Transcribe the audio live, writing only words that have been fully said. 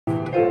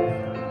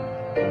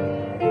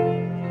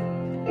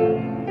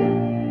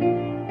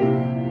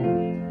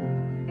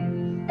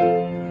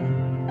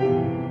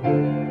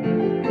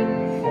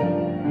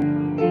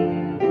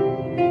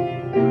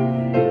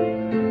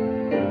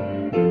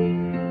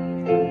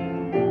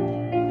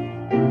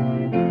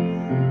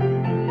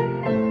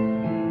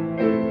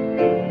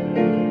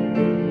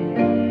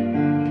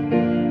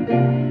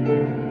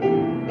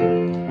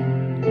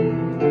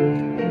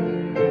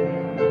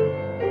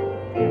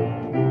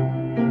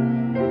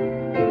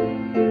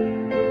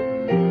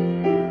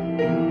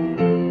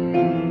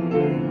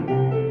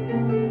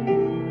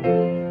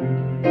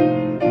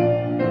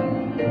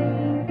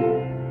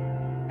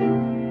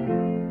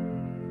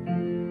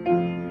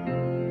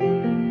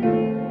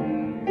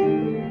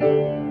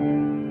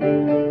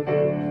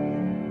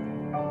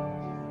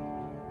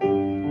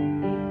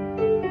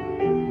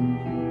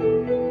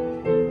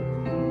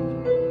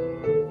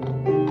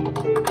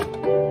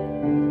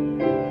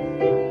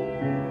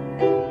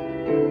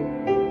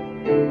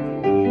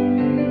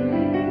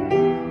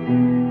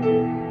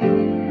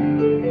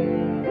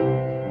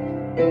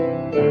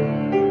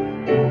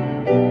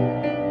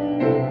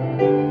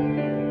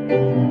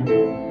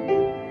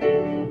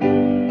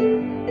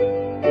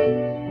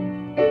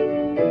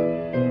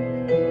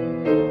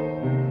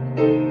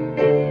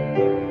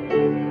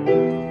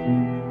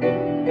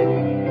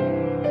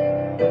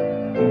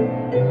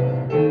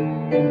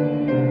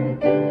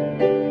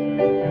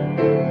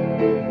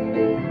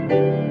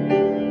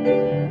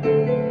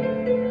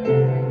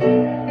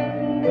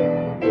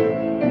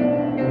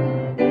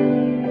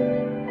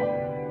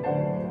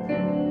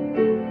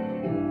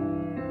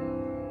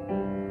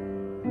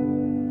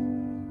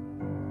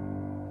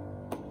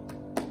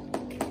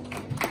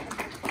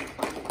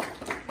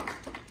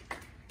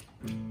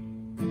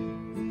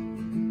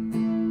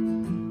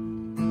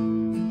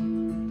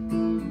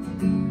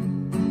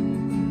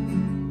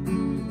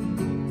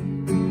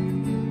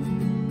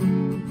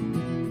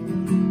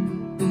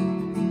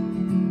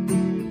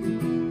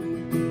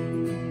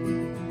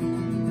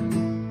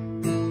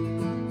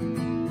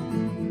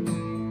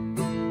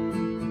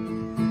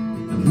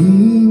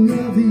King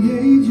of the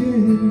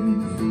ages,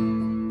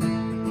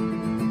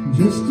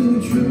 just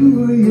and true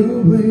are your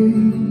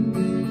ways.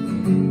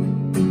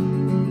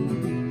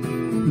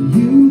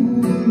 You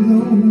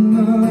alone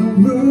are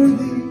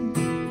worthy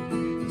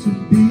to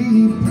be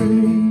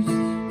praised.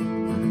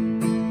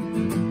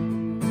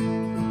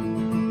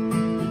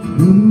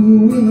 Who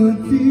will I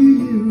fear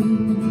you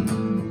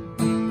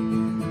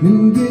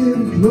and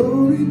give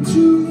glory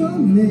to your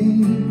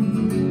name?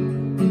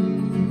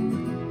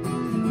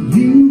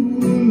 You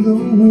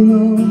alone,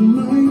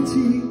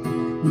 Almighty,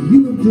 you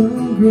have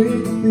done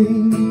great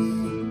things.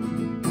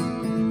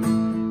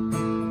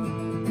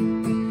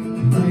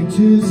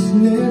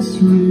 Righteousness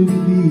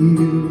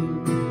revealed,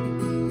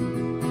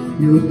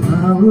 your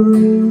power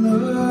and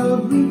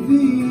love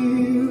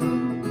revealed.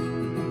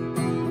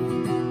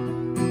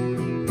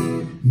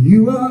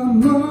 You are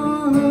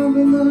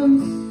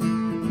marvelous,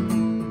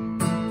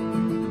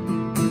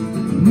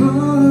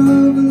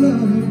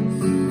 marvelous,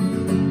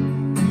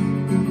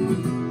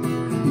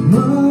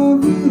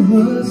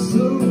 marvelous,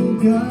 oh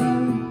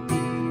God,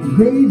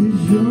 great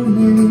is your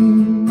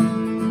name.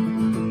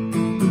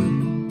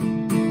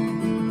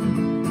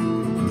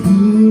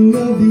 King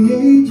of the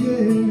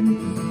ages,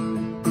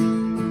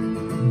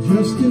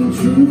 just and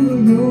true are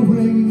your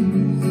ways.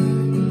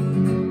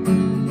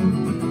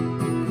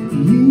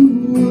 You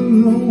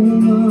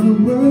alone are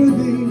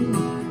worthy,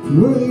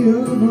 worthy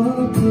of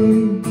our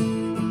praise.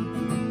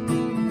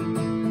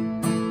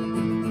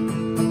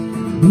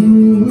 Who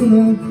will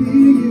I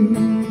fear you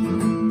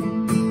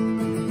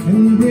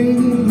and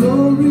bring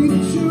glory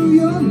to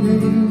your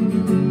name?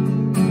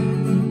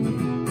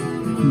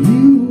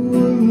 You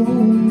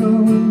alone,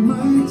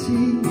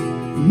 Almighty,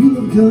 you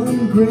have done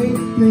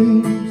great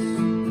things.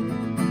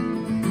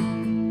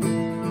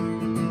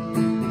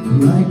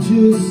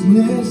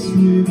 Righteousness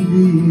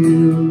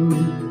revealed,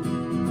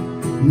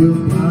 your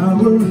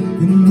power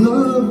and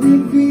love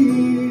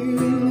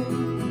revealed.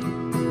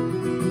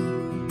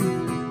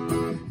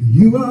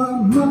 You are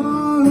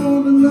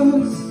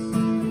marvelous,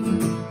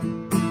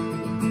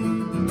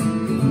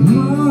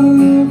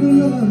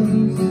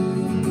 marvelous,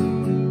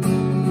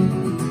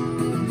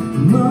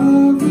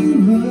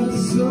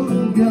 marvelous,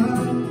 oh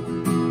God,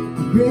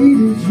 great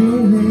is your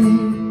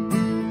name.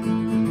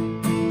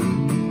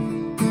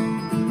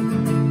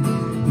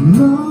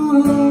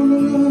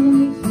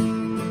 Marvelous,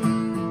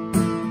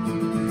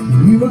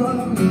 you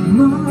are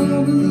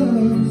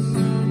marvelous,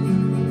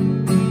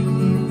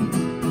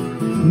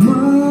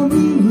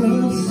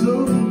 marvelous,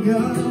 oh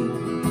God,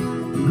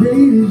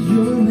 great is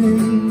your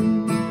name.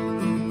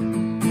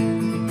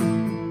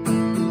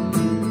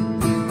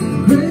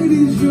 Great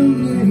is your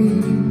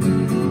name,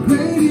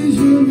 great is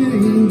your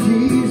name,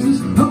 Jesus,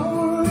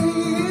 holy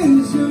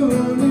is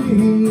your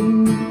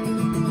name.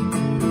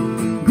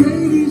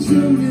 Great is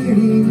your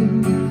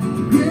name,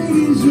 great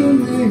is your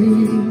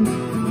name,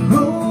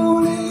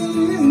 holy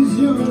is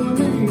your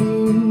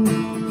name.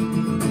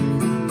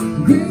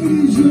 Great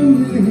is your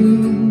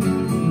name,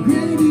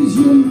 great is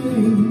your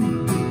name,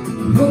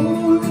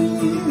 holy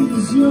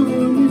is your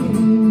name.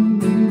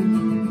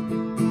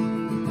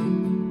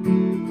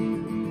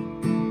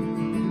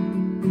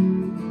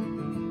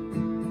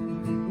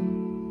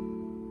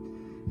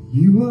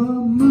 You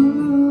are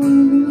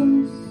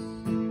marvelous,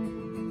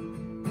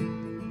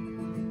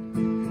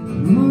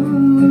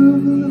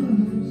 marvelous,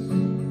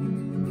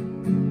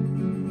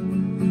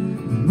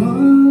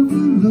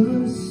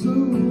 marvelous,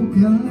 oh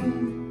God,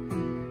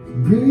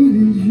 great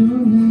is your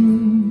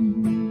name.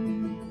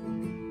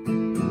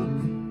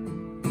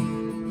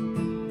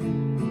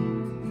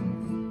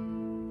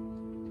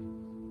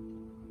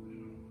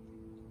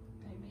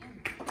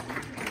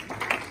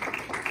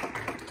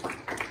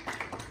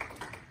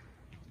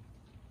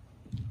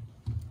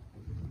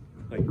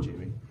 Thank you,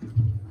 Jimmy.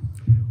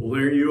 Well,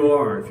 there you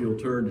are. If you'll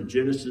turn to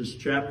Genesis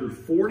chapter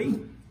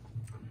 40.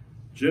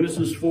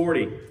 Genesis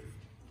 40.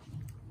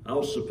 I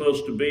was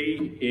supposed to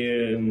be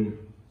in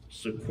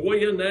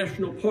Sequoia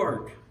National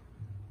Park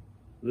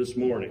this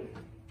morning.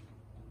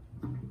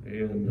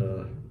 And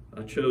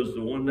I chose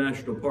the one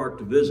national park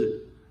to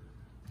visit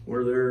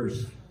where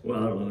there's,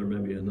 well, I don't know, there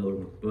may be another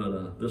one,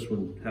 but this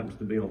one happens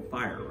to be on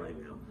fire right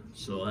now.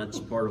 So that's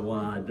part of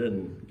why I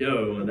didn't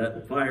go. And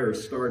that fire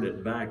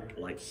started back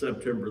like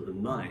September the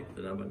 9th,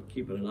 and I've been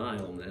keeping an eye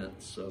on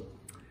that. So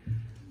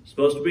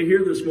supposed to be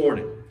here this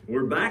morning.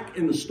 We're back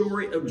in the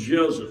story of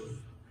Joseph.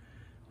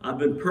 I've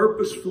been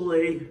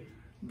purposefully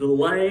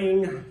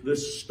delaying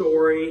this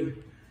story,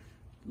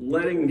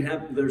 letting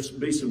there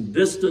be some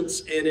distance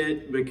in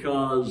it,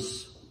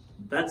 because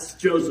that's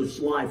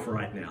Joseph's life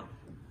right now.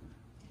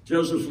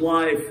 Joseph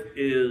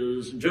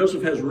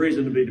has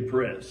reason to be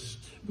depressed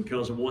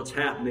because of what's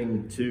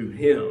happening to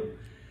him.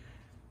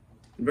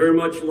 Very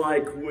much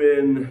like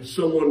when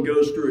someone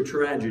goes through a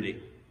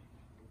tragedy,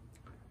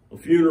 a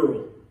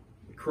funeral,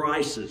 a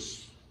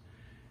crisis.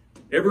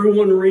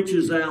 Everyone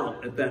reaches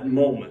out at that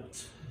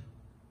moment.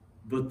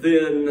 But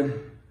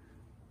then,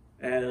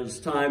 as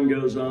time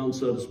goes on,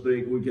 so to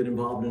speak, we get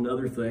involved in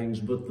other things,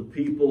 but the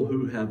people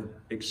who have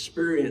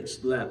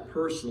experienced that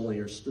personally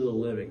are still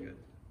living it.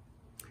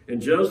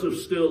 And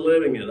Joseph's still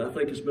living it. I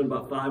think it's been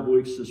about 5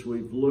 weeks since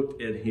we've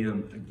looked at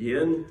him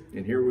again.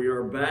 And here we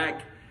are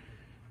back.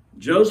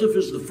 Joseph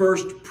is the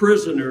first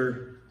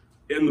prisoner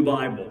in the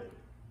Bible.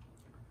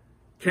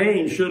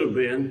 Cain should have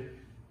been.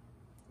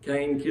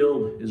 Cain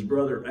killed his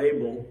brother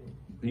Abel.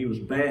 He was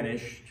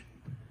banished.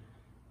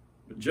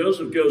 But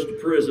Joseph goes to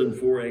prison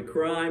for a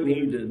crime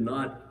he did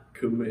not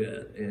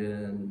commit.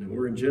 And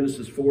we're in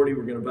Genesis 40.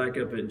 We're going to back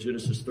up at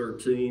Genesis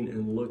 13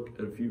 and look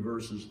at a few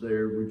verses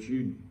there. Would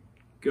you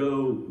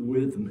go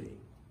with me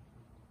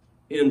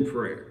in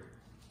prayer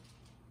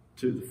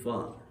to the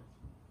Father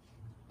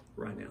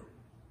right now?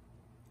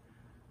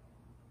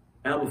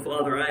 Abba,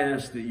 Father, I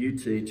ask that you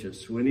teach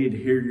us. We need to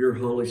hear your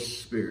Holy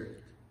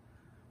Spirit.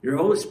 Your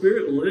Holy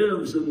Spirit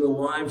lives in the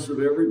lives of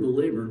every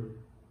believer.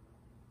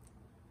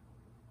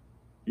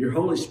 Your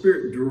Holy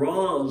Spirit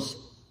draws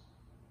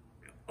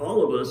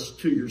all of us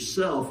to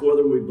yourself,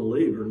 whether we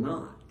believe or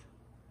not.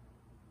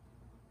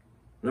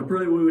 And I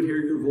pray we would hear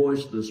your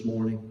voice this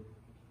morning,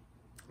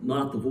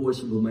 not the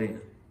voice of a man.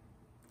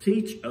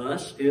 Teach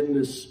us in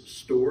this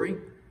story.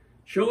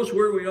 Show us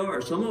where we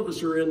are. Some of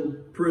us are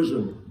in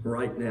prison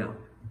right now.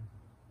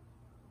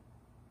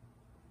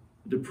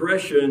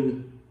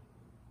 Depression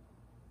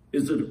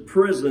is a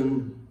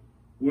prison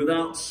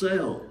without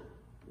cell,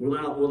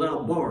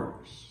 without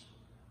bars.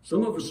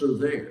 Some of us are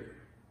there.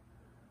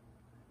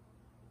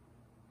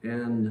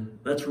 And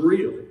that's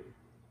real.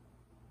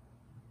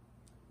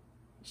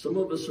 Some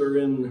of us are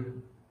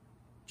in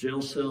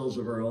jail cells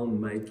of our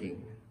own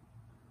making.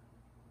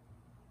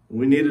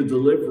 We need a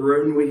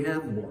deliverer, and we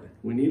have one.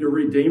 We need a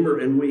redeemer,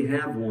 and we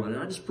have one.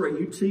 I just pray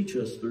you teach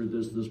us through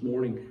this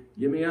morning.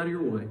 Get me out of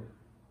your way.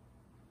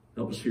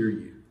 Help us hear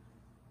you.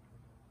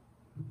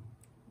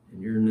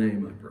 In your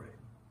name I pray.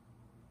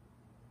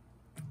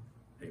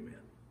 Amen.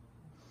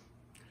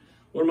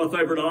 One of my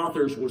favorite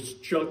authors was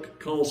Chuck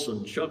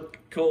Colson. Chuck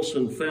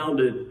Colson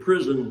founded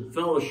Prison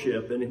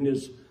Fellowship, and in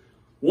his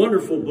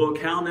wonderful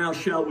book, How Now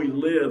Shall We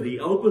Live, he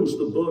opens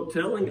the book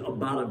telling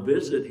about a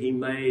visit he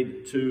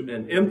made to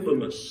an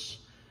infamous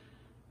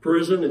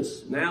prison.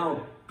 It's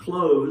now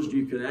closed.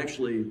 You could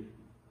actually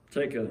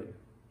take a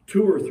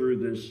tour through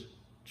this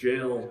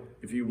jail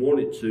if you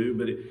wanted to,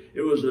 but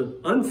it was an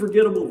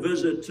unforgettable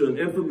visit to an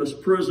infamous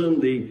prison,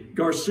 the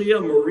Garcia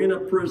Morena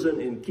prison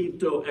in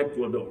Quito,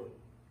 Ecuador.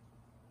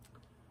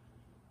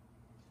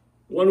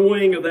 One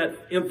wing of that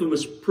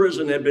infamous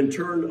prison had been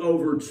turned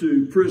over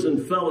to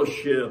Prison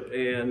Fellowship,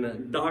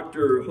 and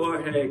Dr.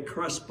 Jorge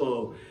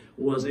Crespo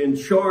was in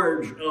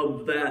charge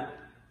of that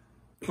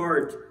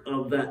part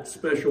of that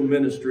special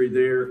ministry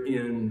there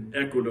in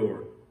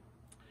Ecuador.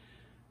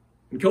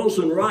 And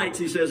Colson writes,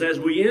 he says, as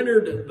we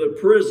entered the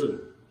prison,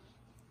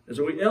 as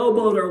we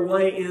elbowed our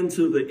way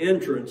into the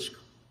entrance,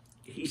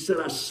 he said,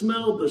 I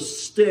smelled the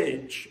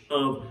stench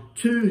of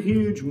 2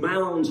 huge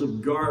mounds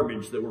of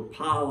garbage that were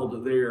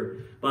piled there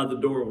by the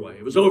doorway.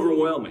 It was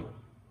overwhelming.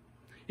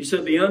 He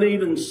said the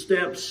uneven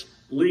steps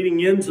leading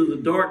into the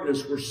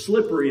darkness were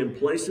slippery in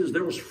places.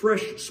 There was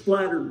fresh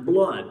splattered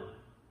blood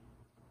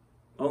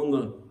on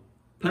the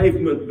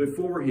pavement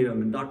before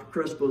him. And Dr.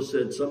 Crespo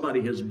said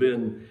somebody has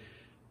been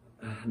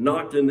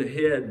knocked in the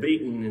head,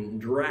 beaten,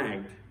 and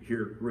dragged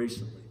here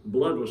recently.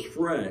 Blood was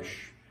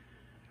fresh.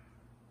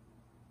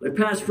 They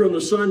passed from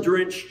the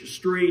sun-drenched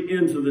street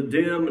into the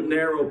dim,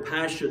 narrow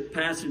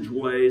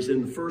passageways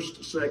in the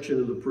first section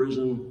of the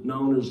prison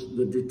known as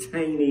the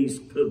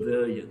detainees'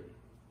 pavilion.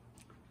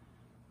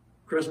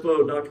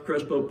 Dr.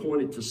 Crespo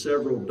pointed to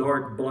several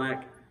dark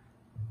black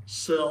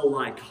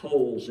cell-like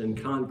holes in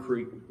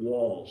concrete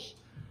walls.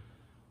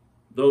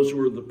 Those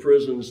were the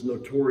prison's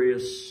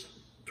notorious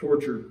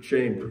torture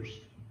chambers.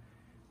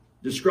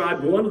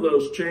 Described one of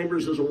those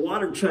chambers as a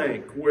water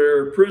tank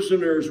where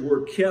prisoners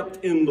were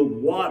kept in the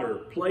water,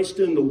 placed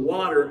in the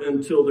water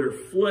until their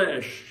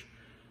flesh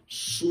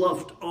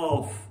sloughed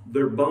off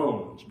their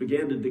bones,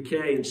 began to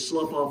decay and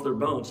slough off their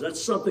bones.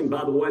 That's something,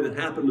 by the way, that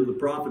happened to the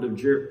prophet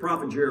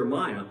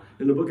Jeremiah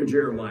in the book of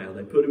Jeremiah.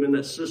 They put him in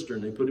that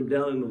cistern. They put him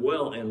down in the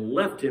well and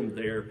left him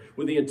there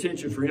with the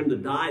intention for him to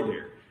die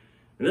there.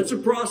 And it's a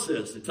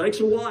process. It takes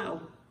a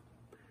while.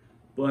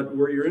 But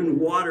where you're in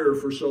water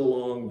for so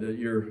long that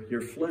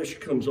your flesh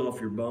comes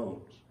off your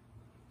bones.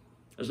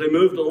 As they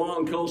moved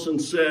along, Colson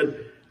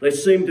said, they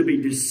seemed to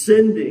be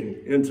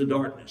descending into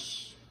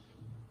darkness.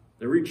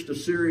 They reached a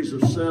series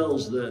of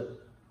cells that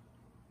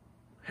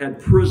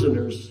had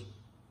prisoners. He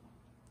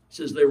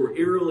says they were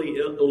eerily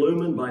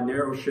illumined by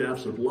narrow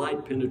shafts of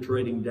light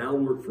penetrating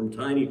downward from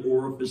tiny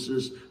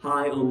orifices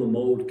high on the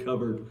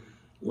mold-covered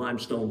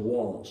limestone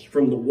walls.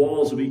 From the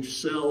walls of each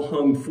cell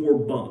hung 4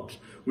 bunks,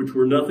 which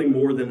were nothing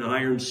more than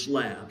iron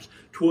slabs.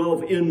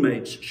 12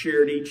 inmates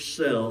shared each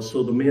cell,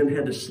 so the men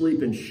had to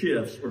sleep in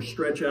shifts or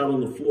stretch out on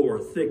the floor,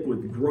 thick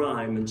with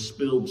grime and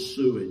spilled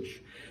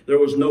sewage. There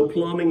was no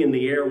plumbing and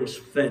the air was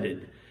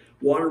fetid.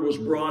 Water was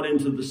brought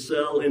into the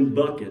cell in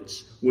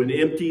buckets. When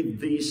emptied,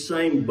 these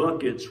same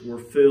buckets were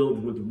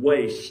filled with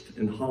waste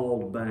and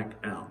hauled back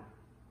out.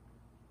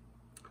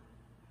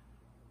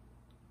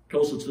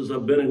 Colson says,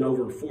 I've been in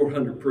over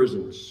 400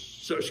 prisons,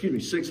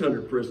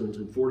 600 prisons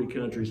in 40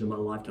 countries in my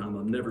lifetime.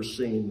 I've never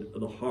seen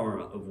the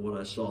horror of what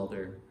I saw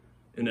there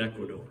in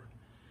Ecuador.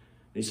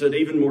 He said,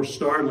 even more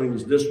startling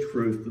is this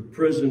truth: the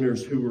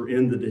prisoners who were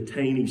in the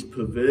detainees'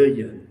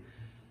 pavilion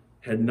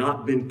had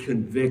not been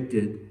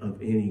convicted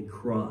of any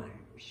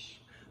crimes.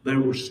 They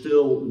were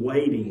still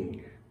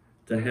waiting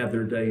to have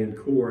their day in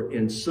court,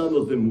 and some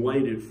of them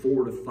waited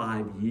 4 to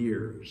 5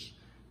 years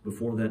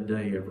before that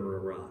day ever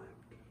arrived.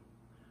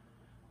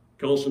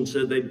 Colson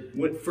said they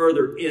went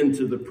further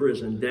into the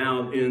prison,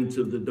 down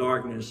into the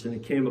darkness, and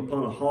it came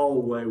upon a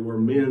hallway where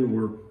men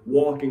were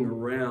walking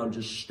around,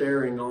 just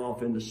staring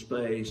off into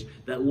space.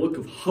 That look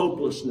of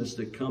hopelessness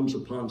that comes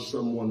upon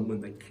someone when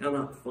they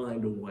cannot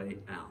find a way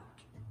out.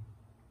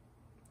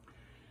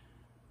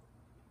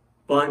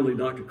 Finally,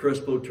 Dr.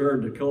 Crespo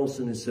turned to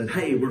Colson and said,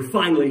 hey, we're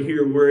finally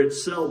here. We're at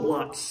cell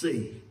block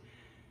C.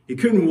 He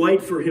couldn't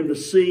wait for him to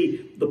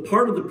see the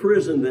part of the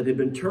prison that had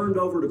been turned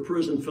over to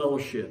prison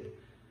fellowship.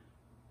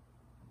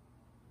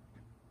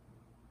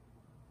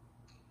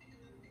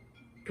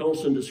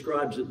 Colson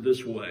describes it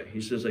this way. He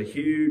says, a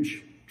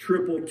huge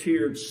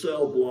triple-tiered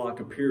cell block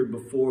appeared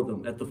before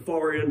them. At the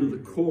far end of the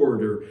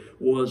corridor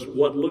was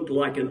what looked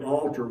like an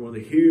altar with a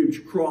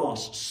huge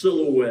cross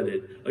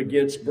silhouetted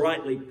against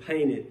brightly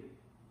painted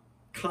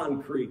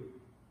concrete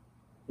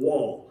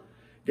wall.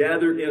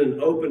 Gathered in an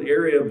open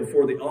area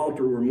before the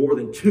altar were more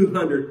than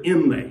 200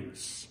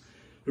 inmates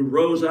who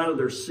rose out of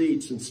their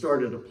seats and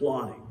started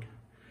applauding.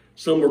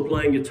 Some were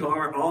playing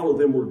guitar. All of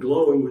them were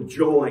glowing with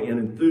joy and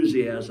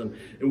enthusiasm.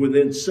 And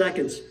within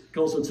seconds,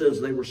 Colson says,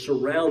 they were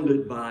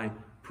surrounded by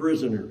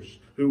prisoners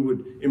who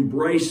would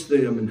embrace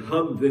them and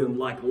hug them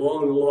like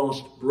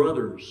long-lost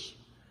brothers.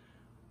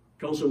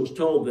 Colson was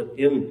told that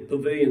in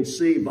Pavilion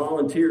C,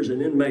 volunteers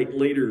and inmate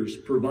leaders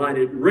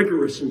provided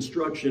rigorous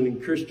instruction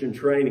in Christian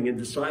training and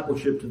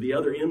discipleship to the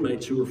other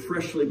inmates who were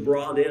freshly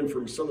brought in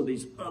from some of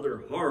these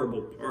other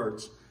horrible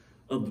parts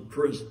of the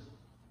prison.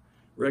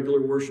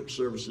 Regular worship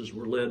services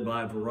were led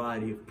by a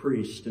variety of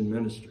priests and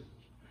ministers.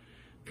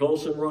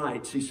 Colson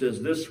writes, he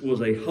says, this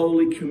was a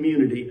holy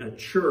community, a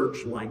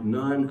church like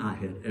none I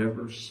had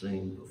ever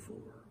seen before.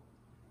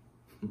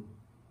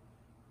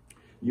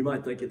 You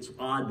might think it's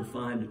odd to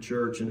find a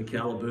church in a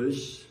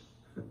calaboose,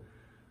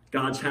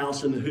 God's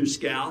house in the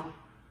Hooskow.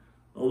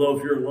 Although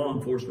if you're in law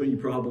enforcement, you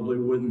probably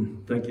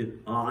wouldn't think it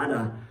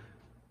odd.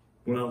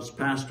 When I was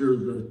pastor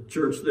of the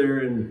church there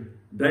in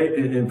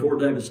Fort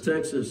Davis,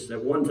 Texas,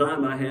 at one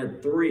time I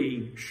had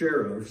 3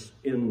 sheriffs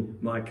in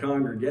my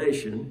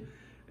congregation,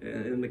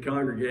 in the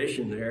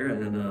congregation there,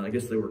 and I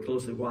guess they were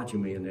closely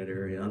watching me in that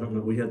area. I don't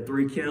know. We had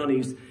 3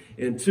 counties,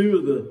 and 2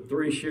 of the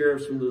 3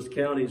 sheriffs from those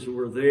counties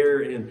were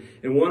there, and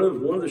one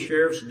of the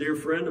sheriffs, a dear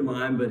friend of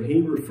mine, but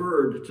he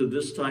referred to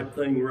this type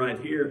thing right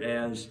here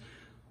as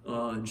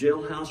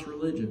jailhouse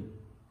religion,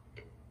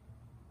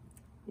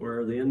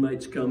 where the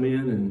inmates come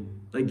in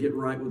and they get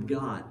right with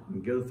God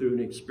and go through an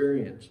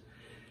experience.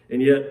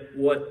 And yet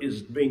what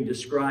is being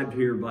described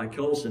here by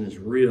Colson is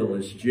real,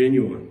 is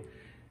genuine.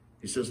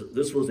 He says that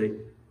this was a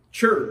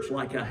church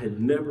like I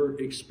had never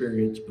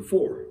experienced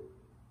before.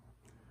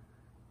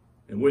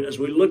 And as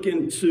we look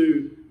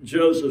into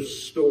Joseph's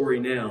story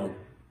now,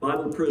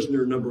 Bible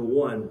prisoner number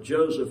 1,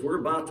 Joseph, we're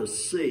about to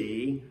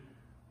see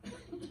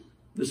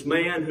this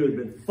man who had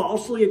been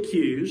falsely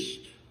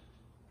accused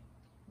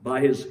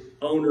by his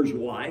owner's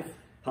wife,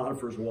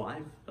 Potiphar's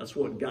wife. That's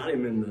what got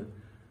him in the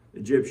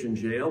Egyptian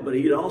jail. But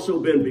he had also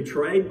been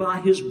betrayed by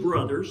his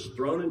brothers,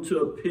 thrown into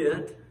a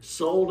pit,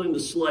 sold into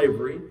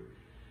slavery.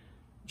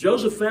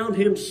 Joseph found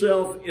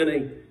himself in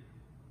a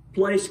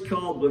place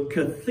called the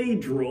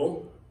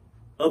Cathedral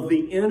of the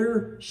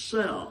inner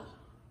cell.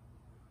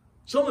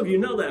 Some of you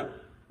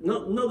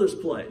know this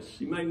place.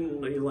 You may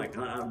be like,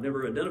 I've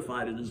never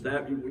identified it as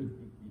that.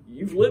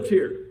 You've lived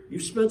here.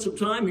 You've spent some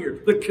time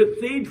here. The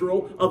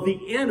Cathedral of the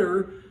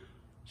inner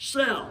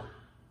cell.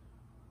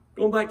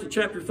 Going back to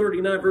chapter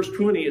 39, verse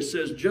 20, it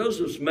says,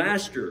 Joseph's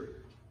master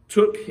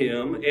took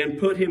him and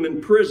put him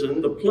in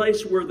prison, the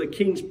place where the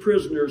king's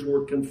prisoners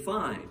were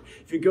confined.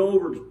 If you go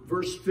over to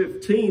verse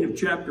 15 of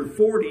chapter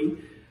 40,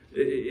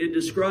 it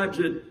describes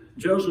it,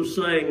 Joseph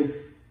saying,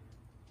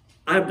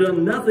 I've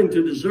done nothing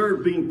to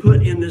deserve being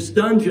put in this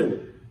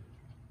dungeon.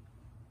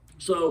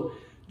 So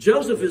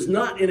Joseph is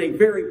not in a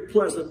very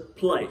pleasant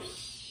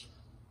place.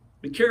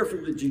 Be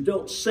careful that you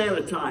don't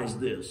sanitize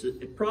this.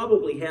 It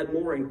probably had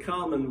more in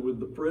common with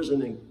the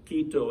prison in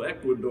Quito,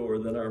 Ecuador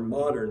than our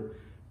modern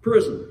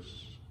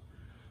prisons.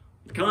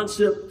 The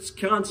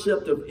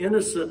concept of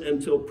innocent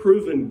until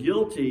proven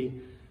guilty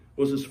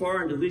was as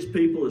far into these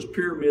people as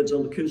pyramids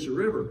on the Coosa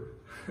River.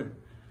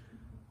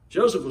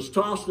 Joseph was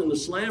tossed in the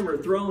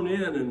slammer, thrown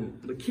in, and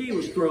the key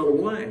was thrown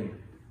away.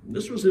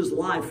 This was his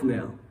life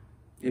now,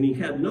 and he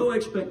had no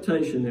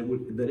expectation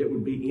that it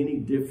would be any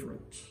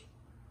different.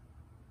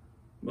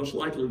 Most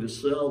likely the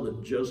cell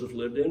that Joseph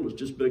lived in was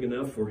just big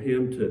enough for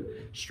him to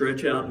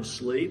stretch out and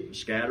sleep, a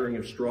scattering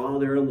of straw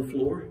there on the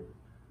floor.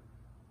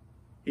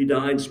 He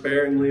dined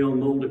sparingly on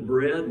molded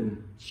bread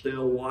and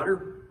stale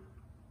water.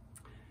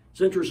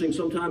 It's interesting,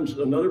 sometimes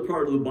another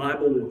part of the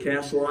Bible will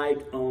cast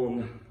light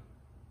on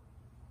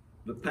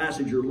the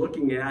passage you're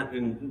looking at,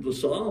 and the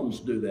Psalms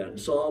do that. In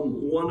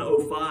Psalm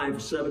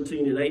 105,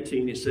 17 and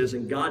 18, it says,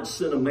 "And God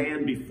sent a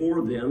man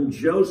before them,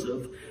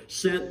 Joseph,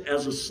 sent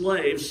as a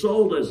slave,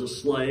 sold as a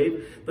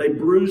slave. They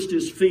bruised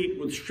his feet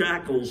with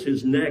shackles.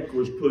 His neck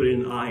was put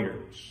in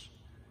irons."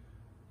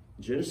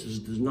 Genesis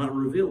does not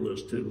reveal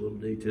those two little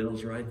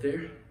details right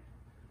there.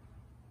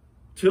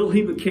 Till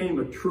he became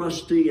a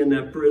trustee in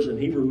that prison,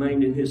 he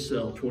remained in his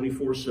cell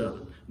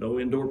 24/7. No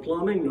indoor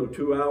plumbing, no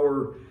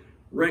 2-hour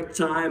rec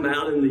time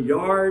out in the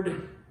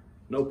yard,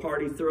 no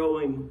party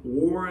throwing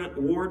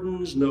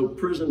wardens, no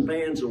prison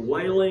bands of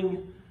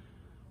wailing,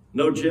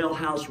 no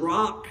jailhouse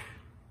rock,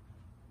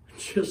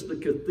 just the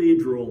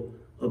cathedral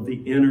of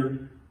the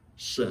inner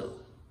cell.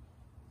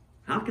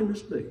 How can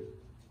this be?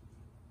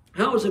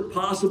 How is it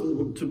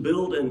possible to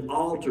build an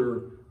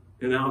altar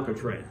in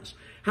Alcatraz?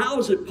 How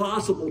is it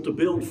possible to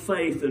build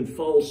faith in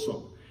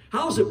Folsom?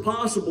 How is it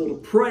possible to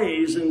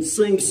praise in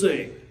Sing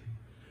Sing?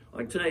 I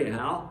can tell you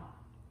how.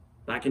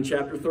 Back in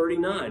chapter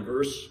 39,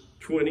 verse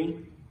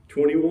 20,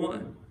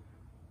 21.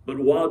 "But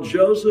while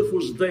Joseph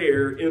was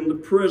there in the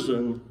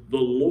prison, the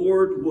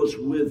Lord was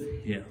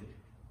with him.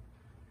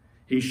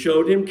 He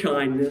showed him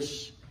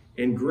kindness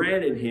and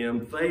granted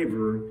him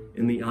favor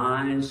in the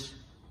eyes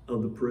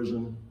of the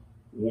prison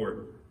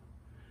warden."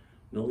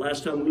 Now,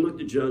 last time we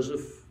looked at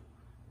Joseph,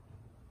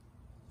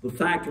 the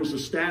fact was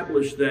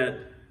established that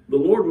the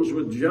Lord was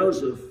with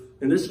Joseph,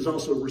 and this is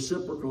also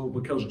reciprocal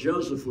because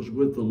Joseph was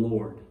with the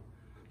Lord.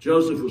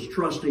 Joseph was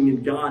trusting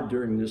in God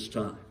during this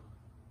time.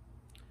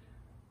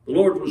 The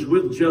Lord was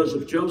with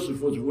Joseph.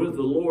 Joseph was with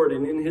the Lord,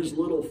 and in his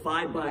little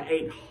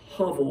 5x8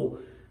 hovel,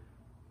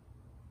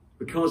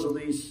 because of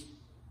these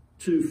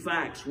two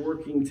facts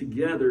working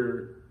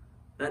together,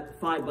 that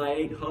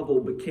 5x8 hovel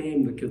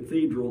became the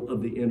cathedral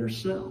of the inner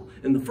cell.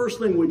 And the first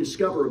thing we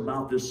discover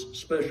about this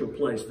special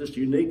place, this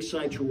unique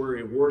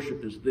sanctuary of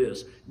worship, is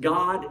this: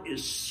 God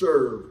is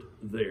served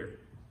there.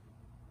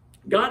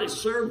 God is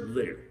served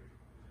there.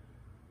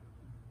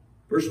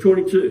 Verse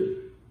 22.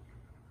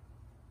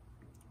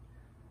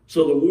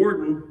 "So the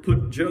warden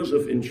put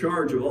Joseph in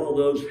charge of all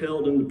those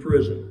held in the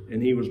prison,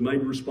 and he was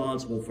made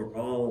responsible for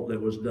all that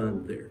was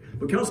done there."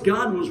 Because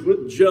God was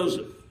with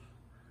Joseph,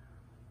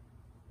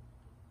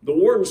 the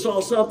warden saw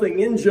something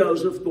in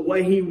Joseph, the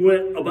way he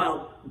went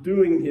about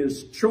doing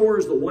his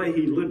chores, the way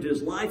he lived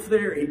his life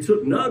there. He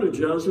took note of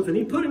Joseph, and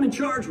he put him in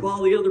charge of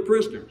all the other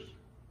prisoners.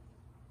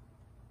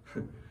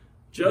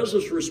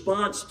 Joseph's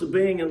response to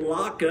being in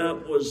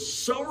lockup was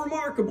so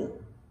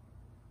remarkable.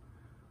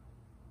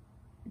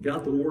 It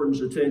got the warden's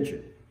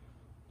attention.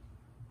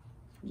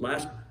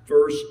 Last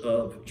verse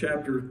of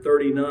chapter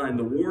 39,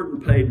 "The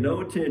warden paid no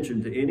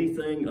attention to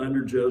anything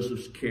under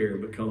Joseph's care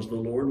because the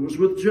Lord was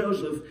with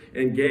Joseph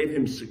and gave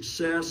him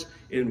success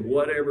in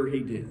whatever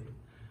he did."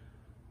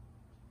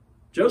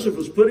 Joseph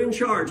was put in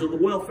charge of the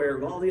welfare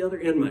of all the other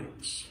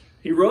inmates.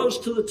 He rose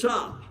to the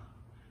top.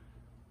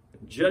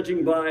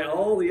 Judging by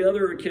all the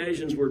other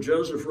occasions where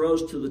Joseph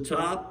rose to the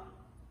top,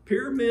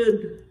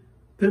 Pyramid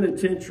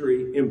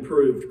Penitentiary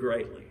improved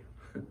greatly.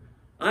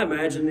 I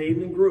imagine the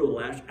evening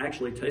gruel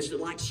actually tasted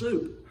like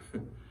soup.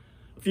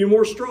 A few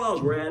more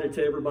straws were added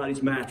to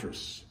everybody's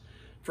mattress.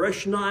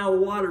 Fresh Nile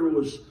water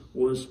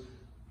was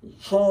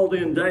hauled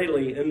in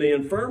daily, and the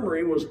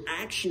infirmary was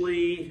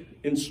actually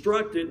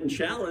instructed and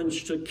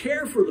challenged to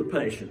care for the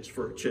patients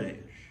for a change.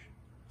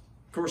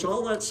 Of course,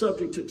 all that's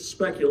subject to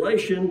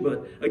speculation,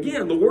 but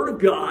again, the Word of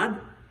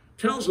God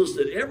tells us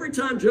that every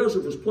time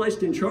Joseph was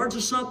placed in charge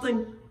of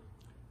something,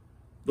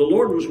 the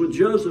Lord was with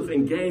Joseph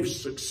and gave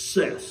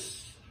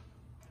success.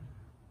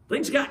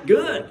 Things got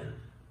good,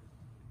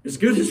 as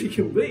good as he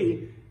can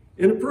be,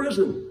 in a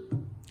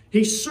prison.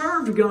 He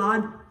served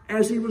God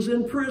as he was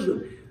in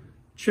prison.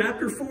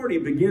 Chapter 40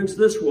 begins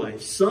this way: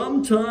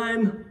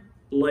 "Sometime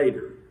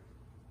later."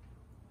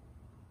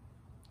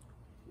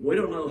 We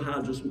don't know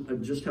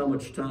just how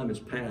much time has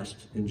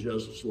passed in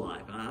Joseph's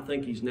life. I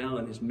think he's now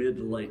in his mid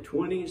to late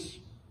 20s.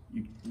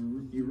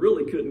 You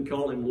really couldn't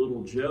call him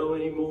little Joe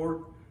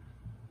anymore.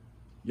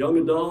 Young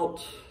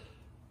adult.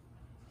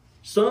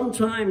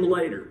 "Sometime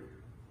later,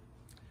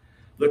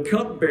 the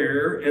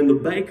cupbearer and the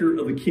baker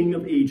of the king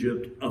of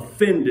Egypt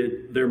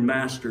offended their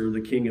master,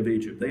 the king of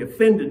Egypt." They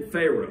offended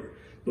Pharaoh.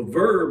 The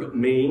verb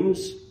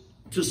means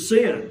to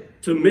sin,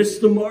 to miss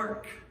the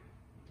mark.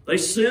 They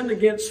sinned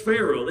against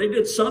Pharaoh. They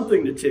did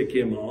something to tick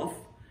him off.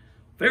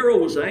 Pharaoh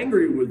was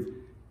angry with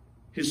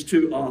his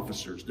two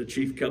officers, the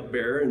chief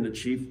cupbearer and the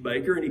chief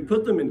baker, and he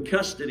put them in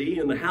custody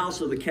in the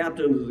house of the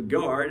captain of the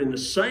guard in the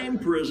same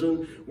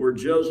prison where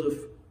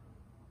Joseph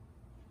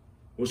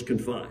was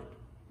confined.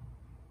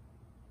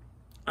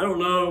 I don't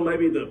know,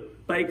 maybe the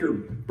baker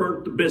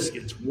burnt the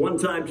biscuits one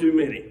time too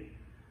many.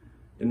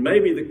 And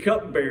maybe the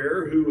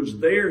cupbearer who was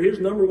there, his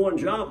number one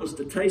job was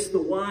to taste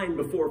the wine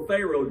before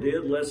Pharaoh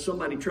did, lest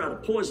somebody try to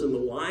poison the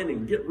wine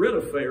and get rid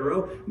of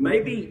Pharaoh.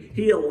 Maybe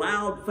he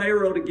allowed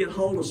Pharaoh to get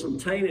hold of some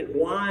tainted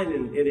wine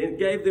and it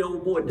gave the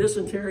old boy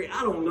dysentery.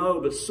 I don't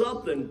know, but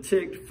something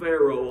ticked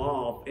Pharaoh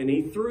off, and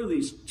he threw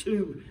these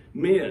two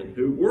men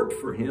who worked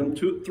for him,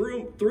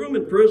 threw them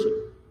in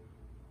prison.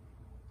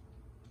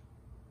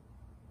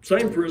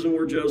 Same prison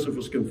where Joseph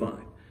was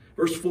confined.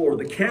 Verse 4,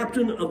 the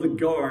captain of the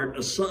guard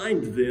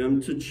assigned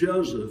them to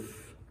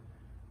Joseph,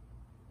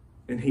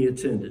 and he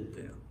attended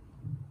them.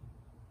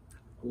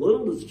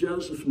 Little does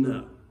Joseph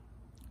know.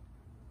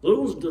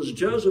 Little does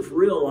Joseph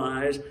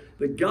realize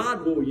that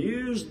God will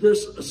use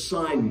this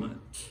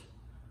assignment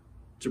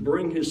to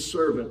bring his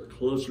servant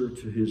closer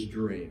to his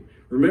dream.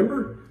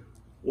 Remember,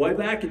 way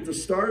back at the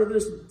start of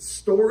this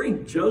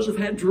story, Joseph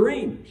had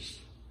dreams.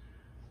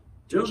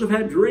 Joseph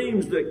had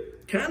dreams that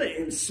kind of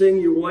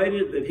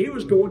insinuated that he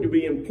was going to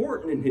be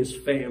important in his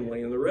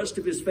family, and the rest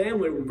of his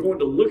family were going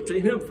to look to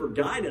him for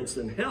guidance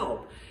and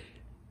help.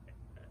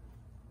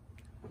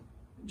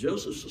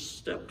 Joseph's a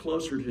step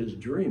closer to his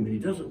dream, and he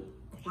doesn't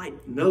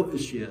quite know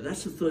this yet.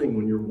 That's the thing,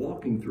 when you're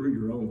walking through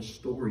your own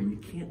story, you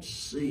can't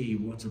see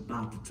what's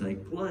about to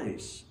take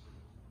place.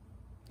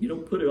 You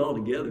don't put it all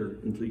together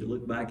until you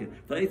look back at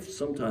faith.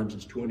 Sometimes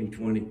it's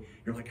 2020.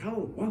 You're like,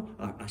 oh, well,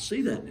 I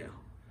see that now.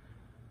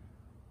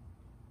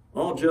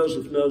 All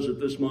Joseph knows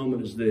at this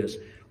moment is this: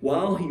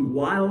 while he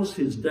whiles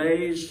his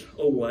days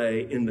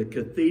away in the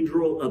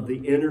cathedral of the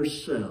inner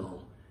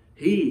cell,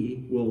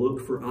 he will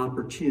look for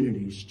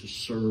opportunities to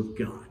serve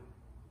God.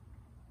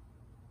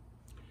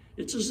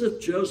 It's as if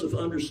Joseph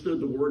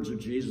understood the words of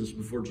Jesus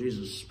before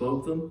Jesus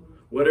spoke them.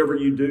 Whatever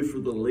you do for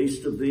the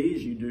least of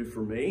these, you do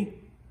for me.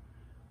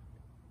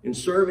 In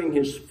serving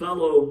his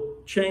fellow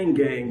chain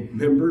gang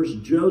members,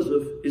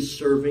 Joseph is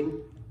serving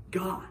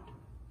God.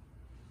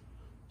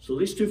 So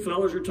these two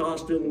fellows are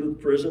tossed into the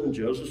prison, and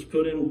Joseph's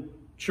put in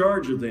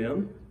charge of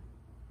them.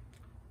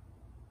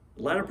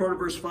 The latter part of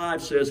verse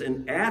 5 says,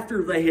 and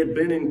after they had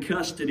been in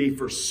custody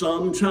for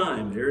some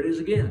time, there it is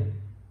again,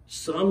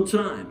 some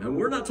time. And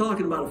we're not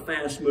talking about a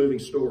fast-moving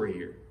story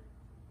here.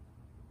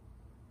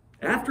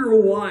 After a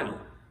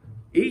while,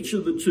 each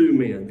of the two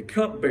men, the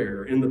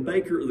cupbearer and the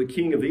baker of the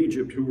king of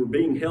Egypt, who were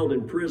being held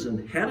in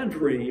prison, had a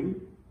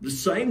dream the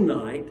same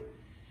night,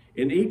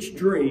 and each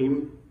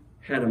dream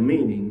had a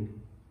meaning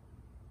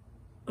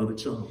of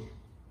its own.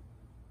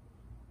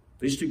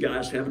 These two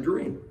guys have a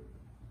dream.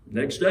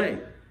 Next day,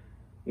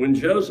 when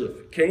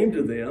Joseph came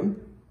to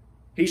them,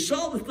 he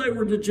saw that they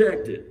were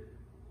dejected.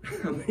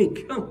 I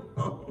mean, come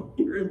on,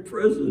 you're in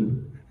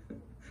prison.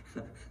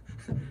 I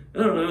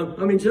don't know.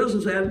 I mean,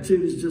 Joseph's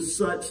attitude is just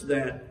such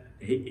that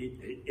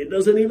it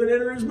doesn't even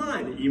enter his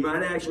mind. You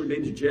might actually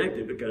be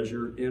dejected because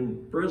you're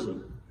in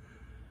prison.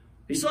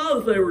 He saw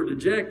that they were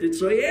dejected,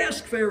 so he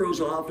asked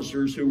Pharaoh's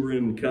officers who were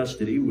in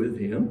custody with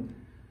him,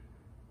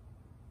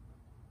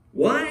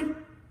 why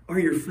are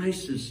your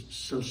faces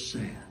so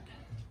sad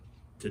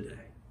today?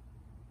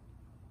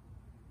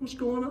 What's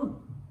going on?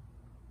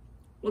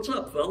 What's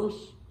up, fellas?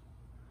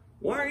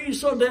 Why are you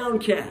so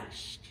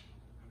downcast?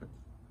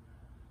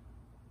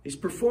 He's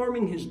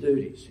performing his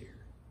duties here.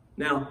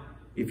 Now,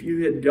 if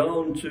you had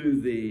gone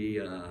to the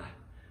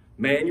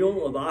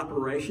manual of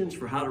operations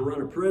for how to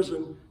run a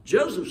prison,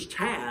 Joseph's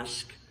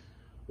task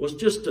was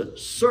just to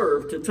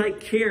serve, to take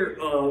care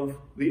of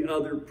the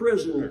other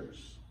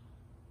prisoners.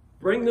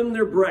 Bring them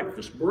their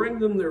breakfast, bring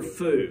them their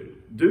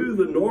food, do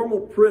the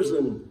normal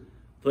prison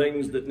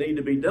things that need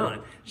to be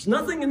done. There's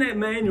nothing in that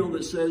manual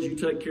that says you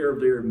take care of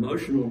their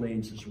emotional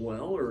needs as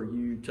well, or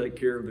you take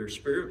care of their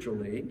spiritual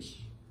needs.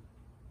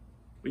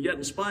 But yet,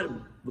 in spite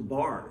of the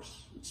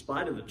bars, in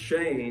spite of the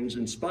chains,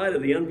 in spite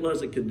of the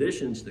unpleasant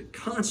conditions that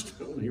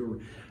constantly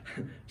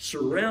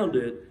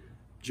surrounded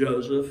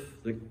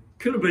Joseph, that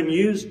could have been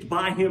used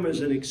by him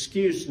as an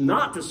excuse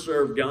not to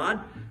serve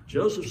God,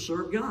 Joseph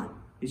served God.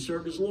 He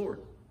served his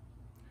Lord.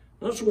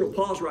 I just want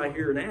to pause right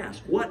here and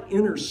ask, what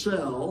inner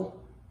cell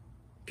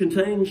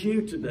contains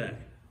you today?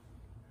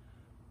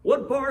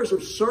 What bars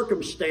of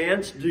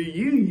circumstance do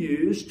you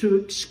use to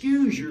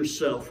excuse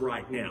yourself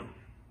right now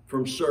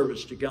from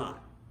service to God?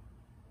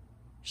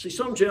 See,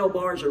 some jail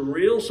bars are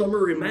real, some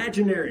are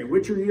imaginary.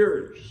 Which are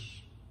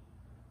yours?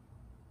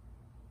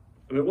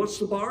 I mean, what's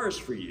the bars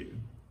for you?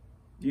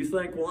 Do you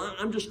think, well,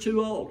 I'm just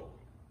too old?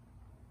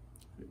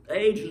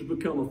 Age has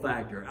become a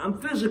factor. I'm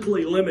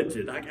physically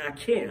limited. I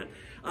can't.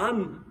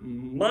 I'm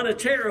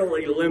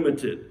monetarily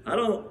limited. I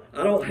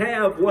don't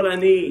have what I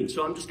need,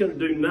 so I'm just going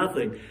to do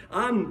nothing.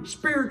 I'm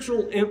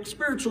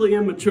spiritually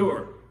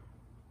immature.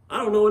 I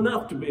don't know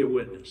enough to be a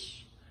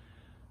witness.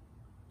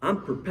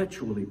 I'm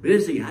perpetually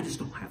busy. I just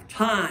don't have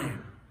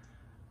time.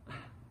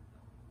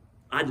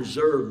 I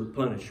deserve the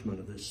punishment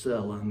of this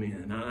cell I'm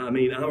in. I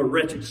mean, I'm a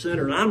wretched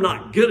sinner, and I'm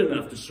not good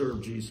enough to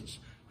serve Jesus.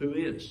 Who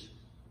is?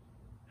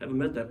 Haven't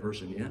met that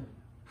person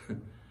yet.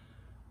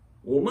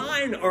 Well,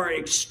 mine are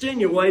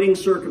extenuating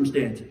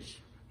circumstances.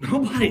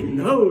 Nobody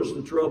knows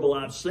the trouble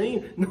I've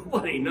seen.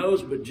 Nobody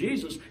knows but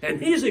Jesus.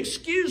 And he's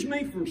excused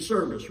me from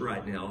service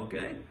right now,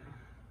 okay?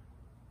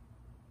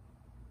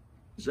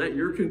 Is that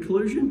your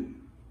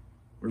conclusion?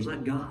 Or is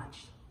that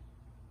God's?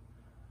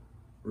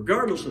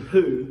 Regardless of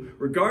who,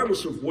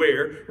 regardless of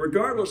where,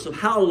 regardless of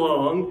how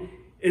long,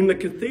 in the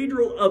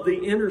cathedral of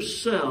the inner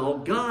cell,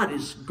 God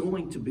is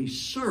going to be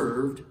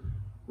served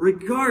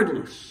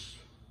regardless.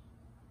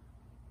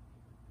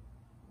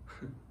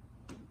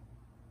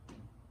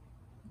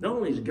 Not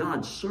only is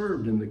God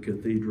served in the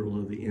cathedral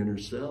of the inner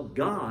cell,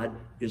 God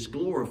is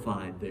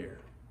glorified there.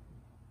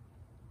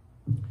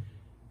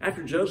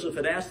 After Joseph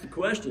had asked the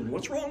question,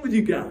 what's wrong with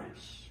you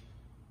guys?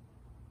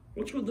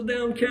 What's with the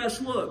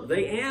downcast look?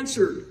 They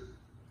answered,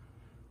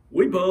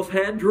 we both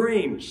had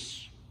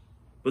dreams,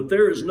 but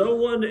there is no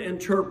one to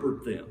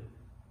interpret them.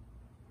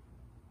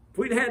 If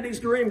we'd had these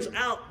dreams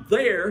out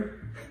there,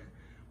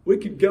 we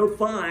could go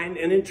find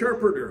an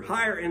interpreter,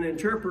 hire an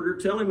interpreter,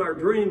 tell him our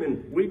dream,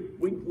 and we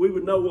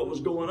would know what was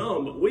going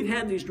on. But we'd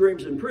had these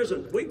dreams in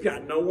prison. We've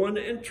got no one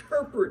to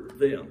interpret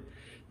them.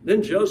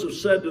 Then Joseph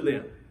said to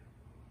them,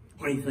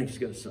 what do you think he's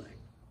going to say?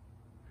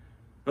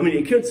 I mean,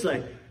 he could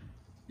say,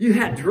 you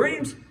had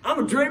dreams?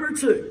 I'm a dreamer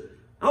too.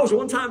 I was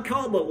one time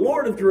called the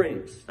Lord of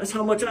Dreams. That's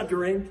how much I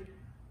dreamed.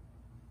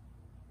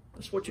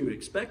 That's what you would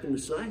expect him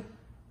to say.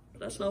 But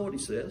that's not what he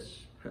says.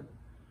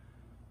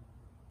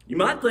 You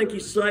might think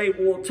he'd say,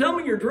 well, tell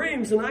me your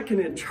dreams and I can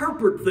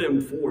interpret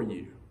them for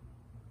you.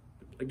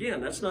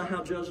 Again, that's not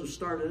how Joseph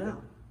started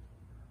out.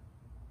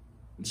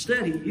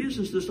 Instead, he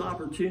uses this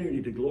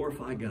opportunity to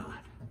glorify God.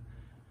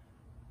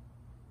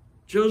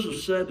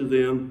 Joseph said to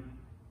them,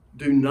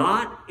 do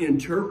not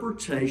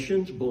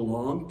interpretations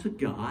belong to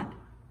God?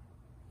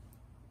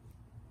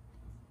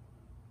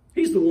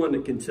 He's the one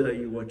that can tell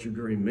you what your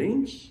dream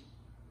means.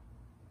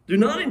 Do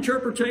not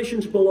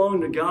interpretations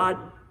belong to God?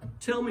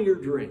 Tell me your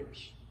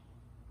dreams.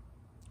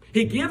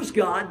 He gives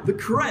God the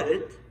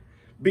credit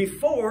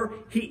before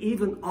he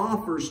even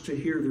offers to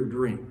hear their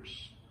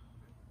dreams.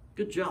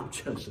 Good job,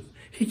 Joseph.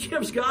 He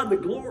gives God the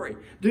glory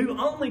due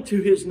only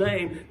to his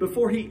name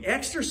before he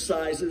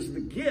exercises the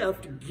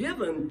gift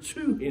given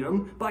to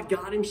him by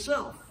God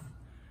himself.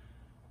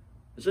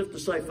 As if to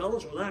say,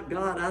 fellas, without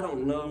God, I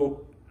don't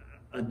know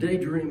a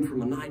daydream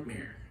from a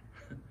nightmare.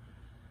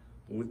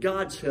 But with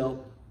God's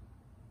help,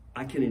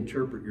 I can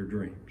interpret your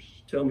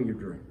dreams. Tell me your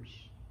dreams.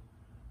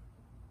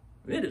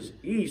 It is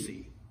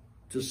easy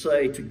to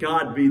say, to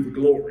God be the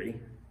glory.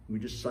 We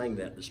just sang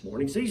that this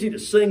morning. It's easy to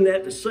sing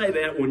that, to say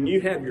that when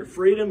you have your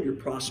freedom, your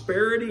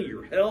prosperity,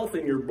 your health,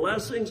 and your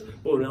blessings.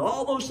 But when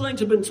all those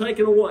things have been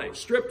taken away,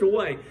 stripped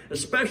away,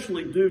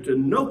 especially due to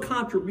no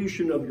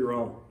contribution of your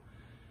own,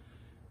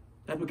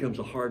 that becomes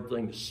a hard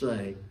thing to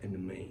say and to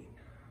mean.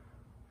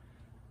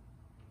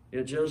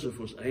 Yet Joseph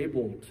was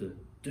able to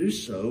do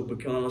so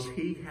because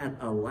he had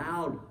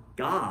allowed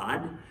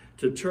God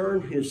to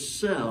turn his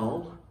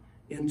cell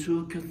into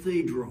a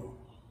cathedral.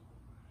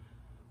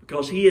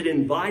 Because he had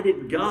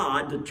invited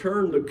God to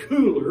turn the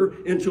cooler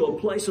into a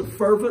place of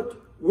fervent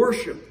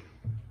worship.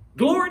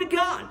 Glory to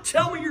God.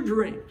 Tell me your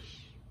dreams.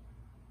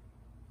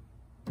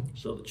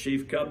 So the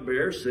chief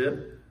cupbearer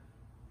said,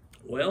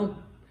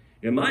 well,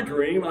 in my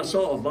dream, I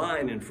saw a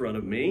vine in front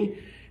of me,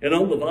 and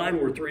on the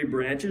vine were 3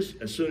 branches.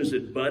 As soon as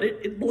it budded,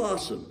 it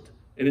blossomed,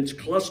 and its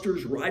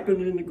clusters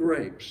ripened into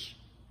grapes.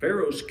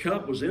 Pharaoh's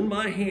cup was in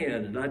my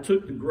hand, and I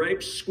took the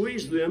grapes,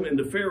 squeezed them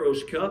into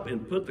Pharaoh's cup,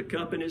 and put the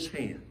cup in his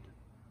hand.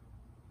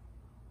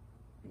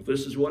 Well,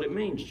 this is what it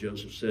means,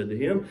 Joseph said to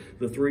him.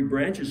 The 3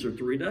 branches are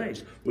 3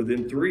 days.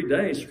 Within 3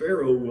 days,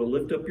 Pharaoh will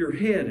lift up your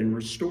head and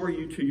restore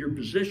you to your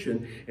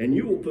position, and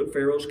you will put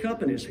Pharaoh's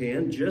cup in his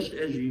hand, just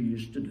as you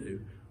used to do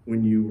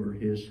when you were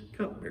his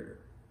cupbearer.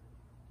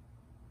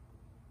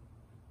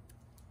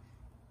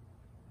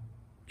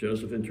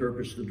 Joseph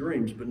interprets the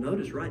dreams, but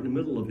notice right in the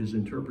middle of his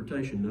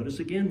interpretation, notice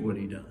again what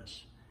he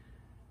does.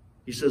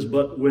 He says,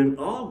 but when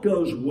all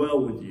goes well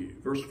with you,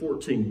 verse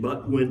 14,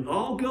 but when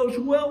all goes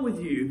well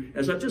with you,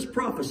 as I just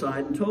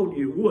prophesied and told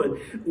you it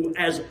would,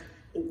 as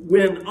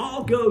when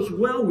all goes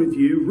well with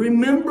you,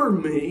 remember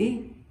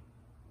me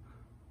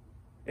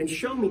and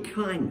show me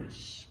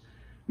kindness.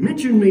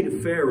 Mention me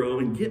to Pharaoh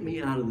and get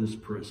me out of this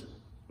prison,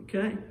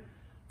 okay?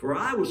 For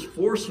I was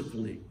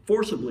forcibly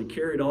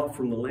carried off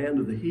from the land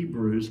of the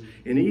Hebrews,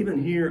 and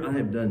even here I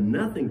have done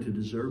nothing to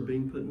deserve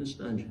being put in this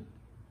dungeon.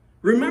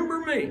 Remember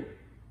me.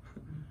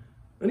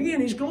 And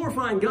again, he's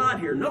glorifying God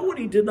here. Know what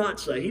he did not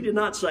say. He did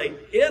not say,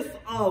 if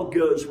all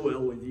goes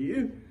well with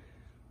you,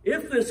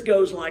 if this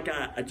goes like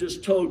I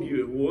just told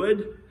you it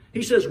would.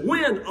 He says,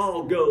 when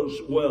all goes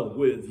well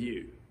with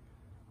you.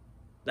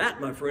 That,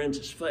 my friends,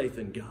 is faith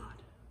in God.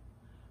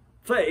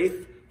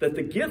 Faith that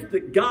the gift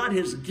that God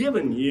has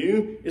given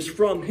you is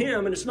from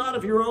him and it's not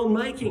of your own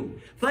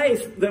making.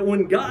 Faith that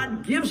when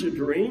God gives a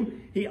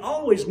dream, he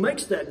always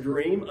makes that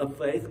dream of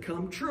faith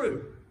come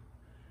true.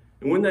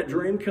 And when that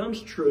dream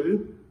comes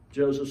true,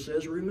 Joseph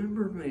says,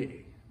 remember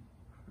me.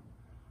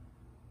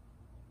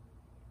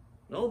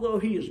 And although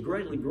he has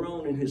greatly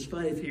grown in his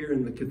faith here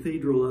in the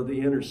cathedral of the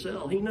inner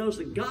cell, he knows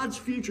that God's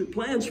future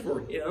plans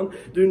for him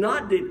do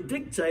not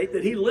dictate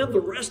that he live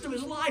the rest of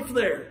his life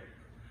there.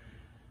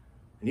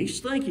 And he's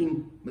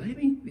thinking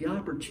maybe the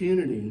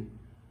opportunity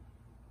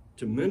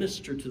to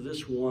minister to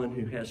this one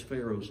who has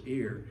Pharaoh's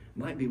ear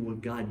might be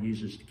what God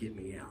uses to get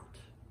me out.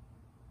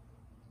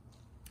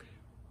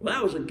 Well,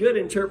 that was a good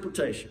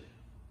interpretation.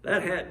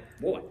 That had,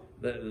 boy,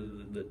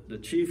 the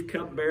chief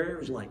cupbearer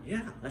was like,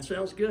 yeah, that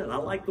sounds good. I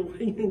like the way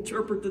he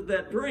interpreted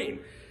that dream.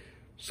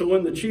 So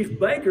when the chief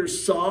baker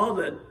saw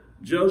that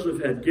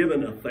Joseph had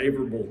given a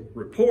favorable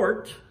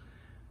report,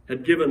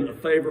 had given a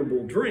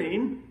favorable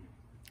dream,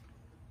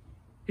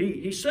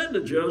 he said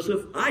to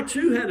Joseph, I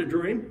too had a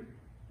dream.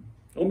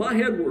 On my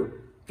head were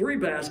 3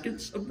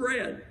 baskets of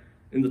bread.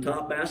 In the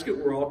top basket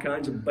were all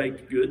kinds of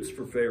baked goods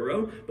for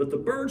Pharaoh, but the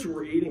birds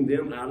were eating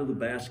them out of the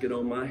basket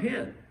on my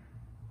head.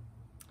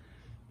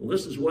 Well,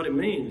 this is what it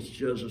means,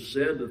 Joseph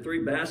said. The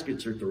 3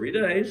 baskets are 3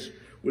 days.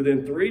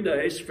 Within 3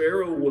 days,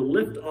 Pharaoh will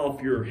lift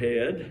off your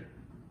head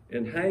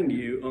and hang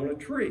you on a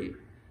tree,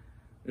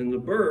 and the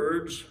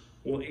birds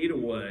will eat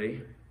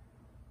away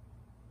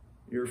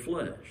your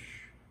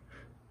flesh.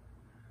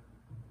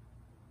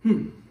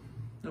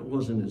 That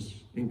wasn't as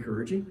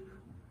encouraging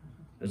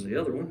as the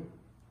other one.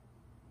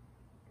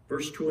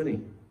 Verse 20.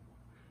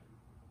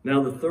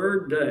 Now the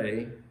 3rd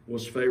day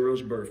was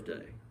Pharaoh's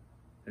birthday.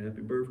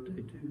 Happy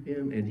birthday to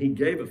him. And he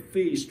gave a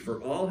feast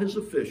for all his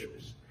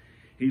officials.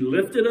 He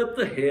lifted up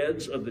the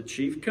heads of the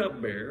chief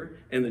cupbearer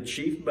and the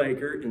chief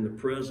baker in the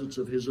presence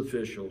of his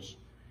officials.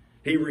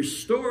 He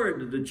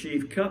restored the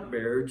chief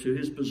cupbearer to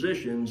his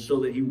position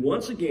so that he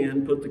once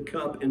again put the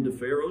cup into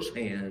Pharaoh's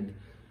hand.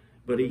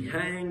 But he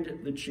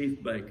hanged the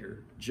chief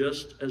baker,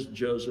 just as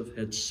Joseph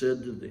had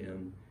said to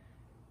them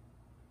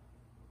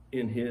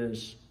in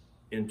his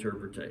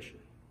interpretation.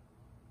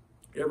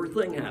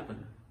 Everything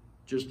happened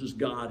just as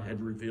God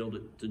had revealed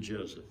it to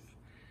Joseph.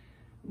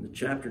 And the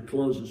chapter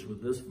closes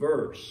with this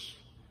verse.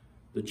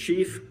 The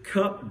chief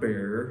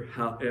cupbearer,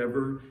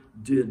 however,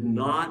 did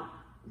not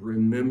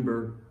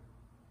remember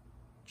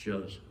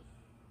Joseph.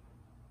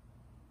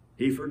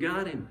 He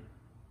forgot him.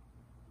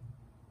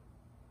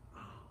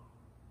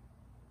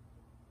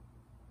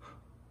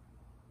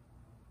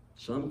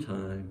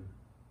 Sometime,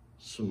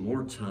 some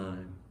more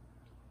time,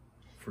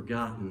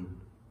 forgotten.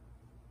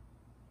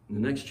 And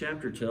the next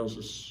chapter tells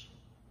us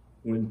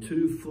when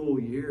 2 full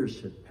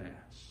years had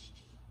passed.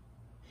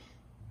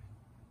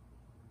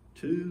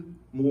 2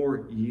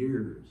 more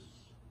years.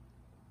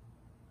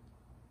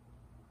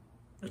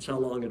 That's how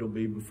long it'll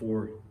be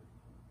before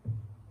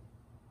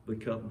the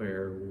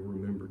cupbearer will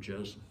remember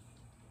Joseph.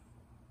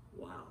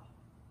 Wow.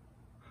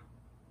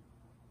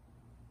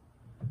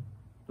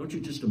 Don't you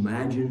just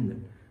imagine that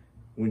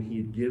when he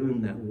had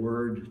given that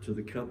word to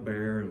the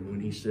cupbearer and when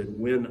he said,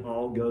 when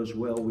all goes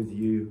well with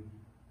you,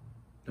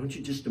 don't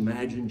you just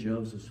imagine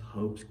Joseph's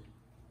hopes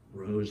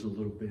rose a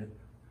little bit?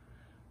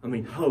 I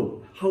mean,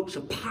 hope. Hope's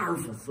a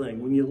powerful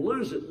thing. When you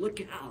lose it,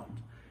 look out.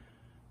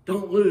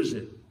 Don't lose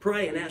it.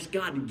 Pray and ask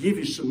God to give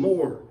you some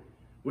more.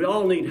 We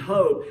all need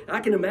hope.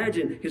 I can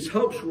imagine his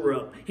hopes were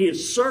up. He had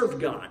served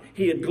God.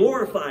 He had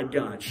glorified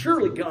God.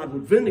 Surely God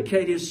would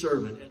vindicate his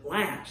servant at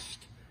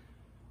last.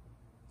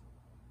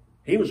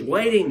 He was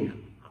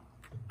waiting.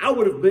 I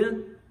would have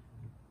been.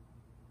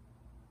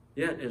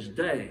 Yet as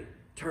day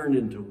turned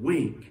into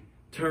week,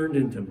 turned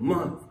into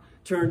month,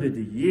 turned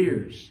into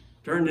years,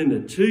 turned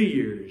into 2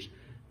 years,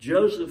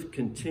 Joseph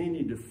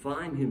continued to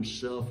find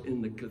himself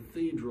in the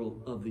cathedral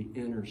of the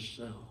inner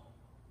cell.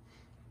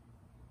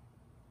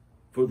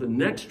 For the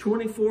next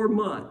 24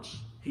 months,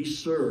 he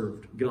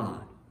served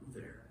God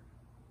there.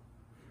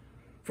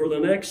 For the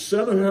next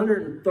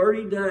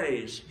 730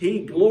 days,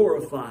 he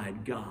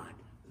glorified God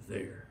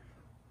there.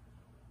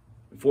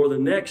 For the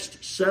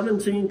next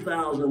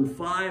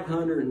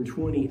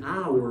 17,520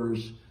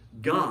 hours,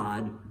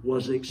 God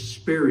was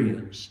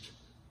experienced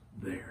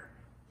there.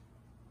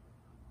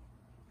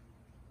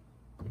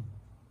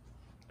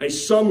 A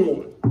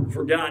someone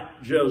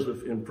forgot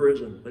Joseph in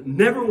prison, but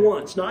never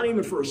once, not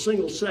even for a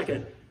single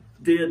second,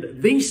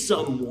 did the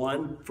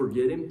someone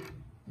forget him.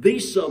 The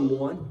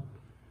someone.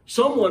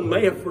 Someone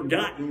may have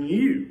forgotten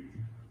you,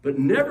 but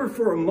never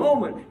for a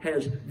moment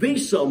has the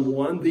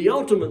someone, the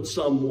ultimate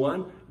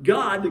someone,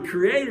 God, the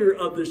creator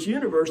of this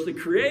universe, the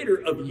creator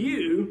of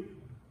you,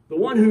 the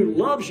one who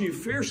loves you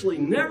fiercely,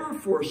 never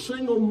for a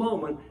single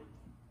moment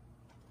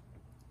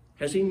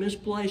has he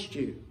misplaced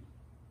you.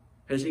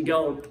 Has he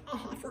gone,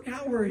 oh, I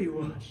forgot where he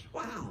was.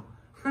 Wow,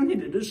 I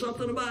need to do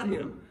something about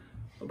him,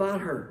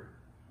 about her.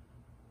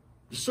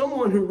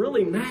 Someone who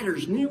really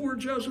matters knew where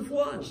Joseph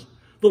was.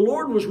 The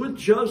Lord was with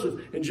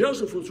Joseph, and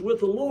Joseph was with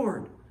the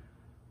Lord.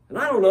 And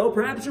I don't know,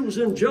 perhaps it was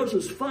in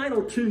Joseph's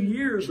final 2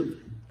 years of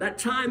that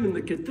time in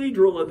the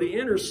cathedral of the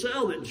inner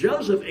cell that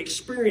Joseph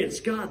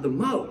experienced God the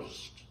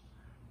most.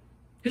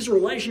 His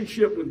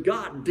relationship with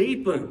God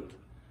deepened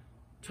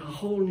to a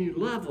whole new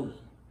level.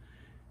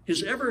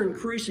 His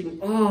ever-increasing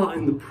awe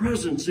in the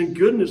presence and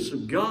goodness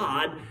of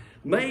God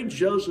made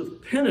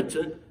Joseph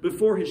penitent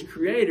before his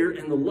Creator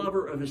and the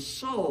lover of his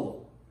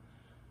soul.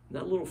 And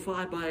that little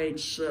 5x8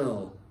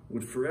 cell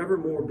would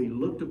forevermore be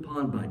looked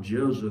upon by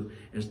Joseph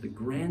as the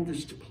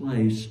grandest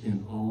place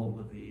in all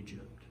of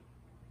Egypt.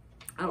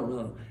 I don't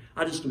know.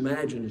 I just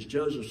imagine as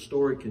Joseph's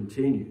story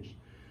continues,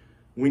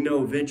 We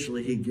know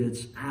eventually he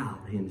gets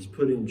out and is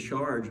put in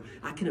charge.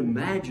 I can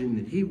imagine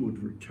that he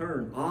would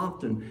return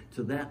often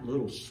to that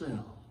little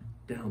cell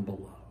down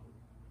below.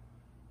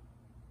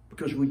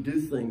 Because we do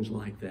things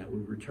like that.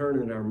 We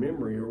return in our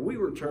memory, or we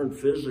return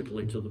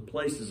physically to the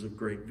places of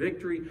great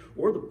victory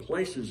or the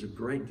places of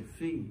great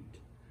defeat.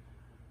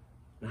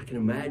 And I can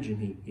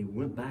imagine he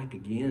went back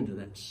again to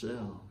that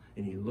cell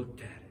and he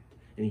looked at it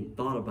and he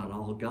thought about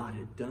all God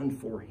had done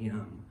for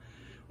him.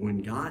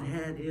 When God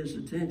had his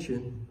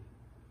attention,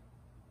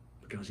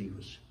 because he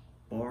was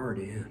barred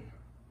in,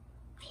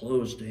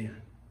 closed in.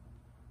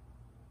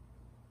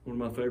 One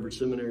of my favorite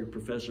seminary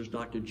professors,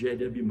 Dr.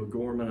 J.W.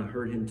 McGorman, I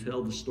heard him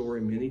tell the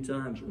story many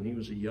times when he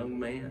was a young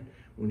man,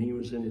 when he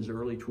was in his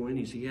early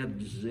 20s. He had a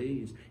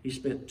disease. He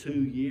spent 2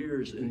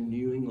 years in a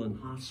New England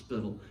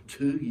hospital.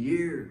 2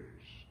 years.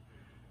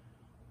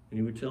 And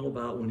he would tell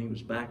about when he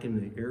was back in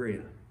the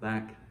area,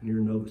 back near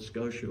Nova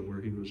Scotia,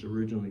 where he was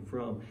originally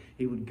from.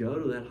 He would go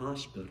to that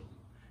hospital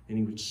and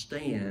he would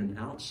stand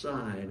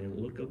outside and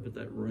look up at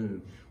that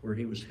room where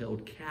he was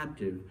held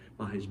captive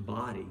by his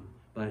body,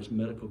 by his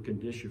medical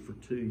condition for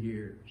 2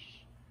 years.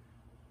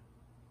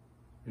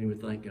 And he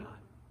would thank God.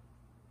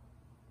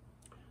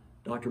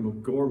 Dr.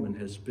 McGorman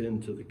has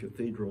been to the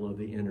Cathedral of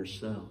the Inner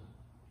Cell.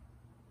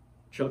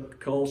 Chuck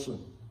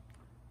Colson,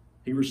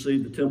 he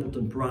received the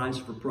Templeton Prize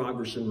for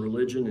Progress in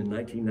Religion in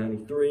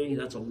 1993.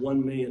 That's a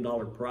 $1 million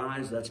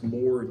prize. That's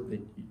more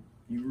than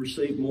you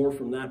receive more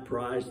from that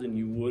prize than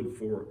you would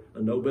for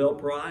a Nobel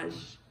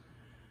Prize.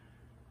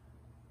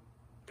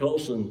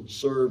 Colson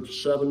served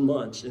 7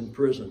 months in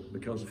prison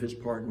because of his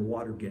part in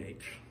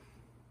Watergate.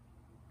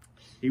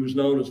 He was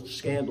known as the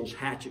scandal's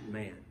hatchet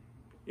man.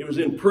 It was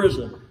in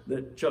prison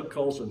that Chuck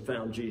Colson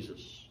found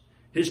Jesus.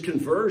 His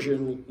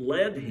conversion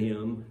led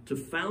him to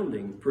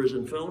founding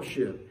Prison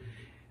Fellowship.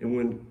 And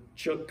when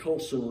Chuck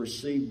Colson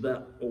received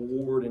that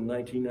award in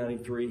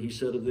 1993, he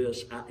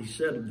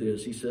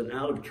said,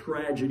 out of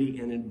tragedy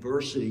and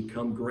adversity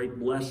come great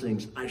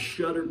blessings. I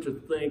shudder to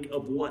think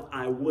of what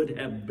I would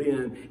have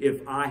been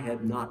if I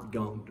had not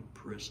gone to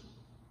prison.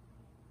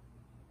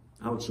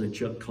 I would say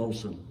Chuck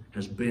Colson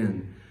has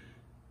been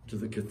to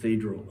the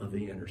Cathedral of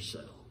the Inner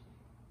Cell.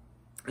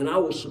 And I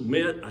will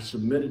submit, I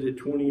submitted it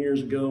 20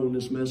 years ago when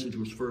this message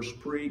was first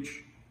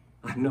preached.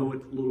 I know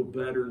it a little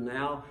better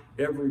now.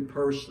 Every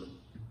person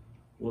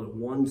will at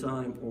one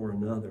time or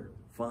another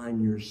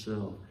find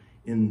yourself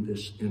in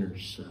this inner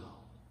cell.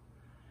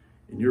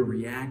 And your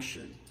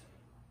reaction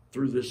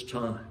through this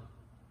time,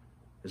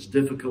 as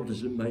difficult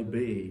as it may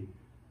be,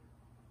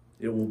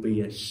 it will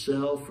be a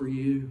cell for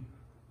you.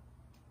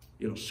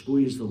 It'll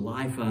squeeze the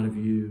life out of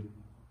you.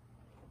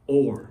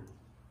 Or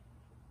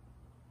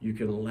you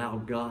can allow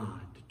God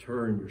to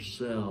turn your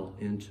cell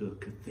into a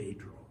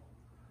cathedral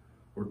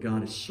where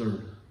God is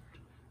served,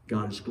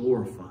 God is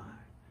glorified,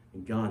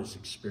 and God is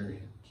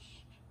experienced.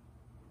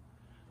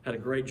 Had a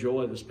great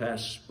joy this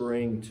past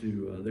spring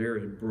to there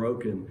at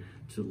Broken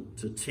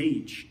to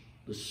teach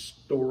the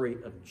story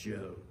of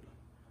Job.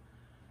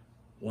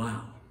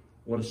 Wow,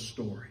 what a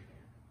story.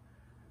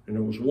 And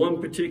there was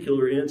one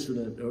particular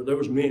incident, or there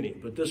was many,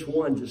 but this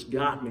one just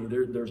got me.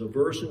 There's a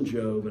verse in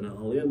Job, and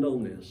I'll end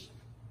on this.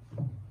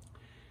 It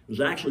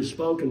was actually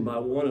spoken by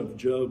one of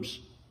Job's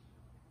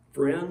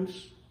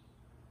friends,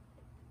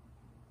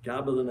 a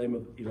guy by the name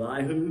of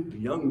Elihu, a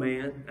young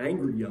man,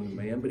 angry young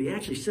man, but he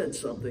actually said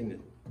something that,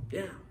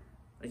 yeah,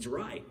 he's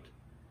right.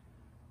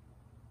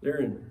 There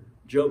in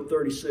Job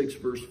 36,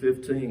 verse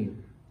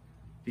 15,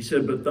 he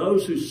said, but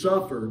those who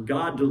suffer,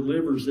 God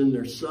delivers in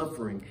their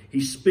suffering.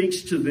 He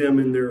speaks to them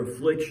in their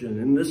affliction.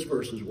 And this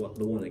verse is the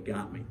one that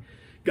got me.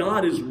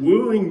 God is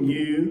wooing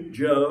you,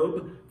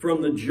 Job,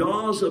 from the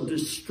jaws of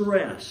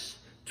distress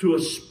to a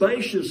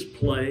spacious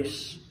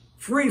place,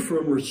 free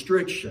from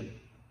restriction,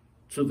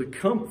 to the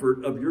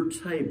comfort of your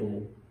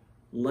table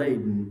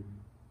laden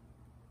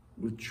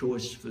with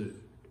choice food.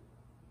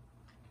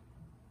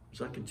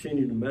 As I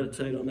continue to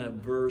meditate on that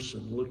verse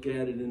and look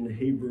at it in the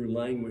Hebrew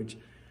language,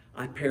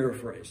 I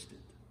paraphrased it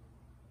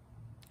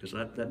because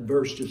that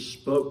verse just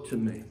spoke to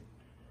me.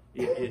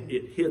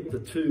 It hit the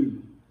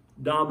two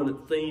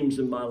dominant themes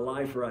in my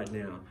life right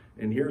now.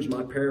 And here's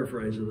my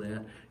paraphrase of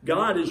that.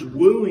 God is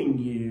wooing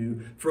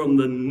you from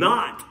the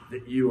knot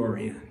that you are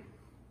in,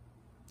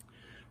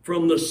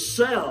 from the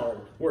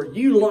cell where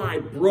you lie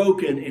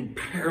broken and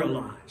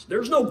paralyzed.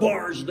 There's no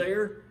bars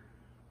there,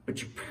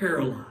 but you're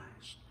paralyzed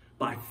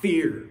by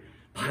fear,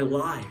 by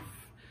life.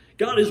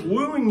 God is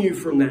wooing you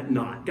from that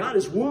knot. God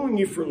is wooing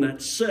you from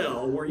that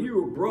cell where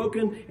you were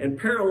broken and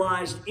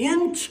paralyzed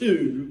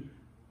into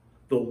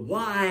the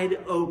wide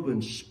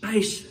open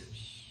spaces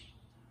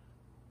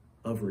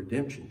of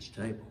redemption's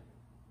table.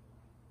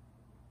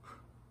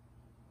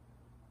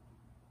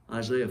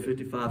 Isaiah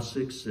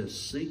 55:6 says,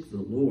 seek the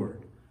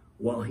Lord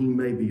while he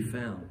may be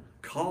found.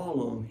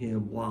 Call on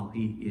him while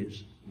he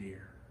is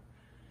near.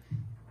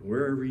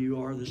 Wherever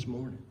you are this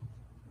morning,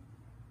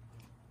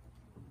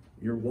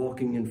 you're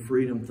walking in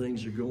freedom,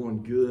 things are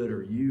going good,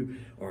 or you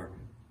are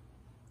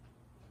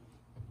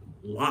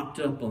locked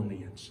up on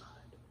the inside.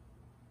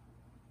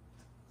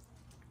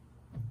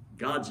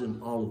 God's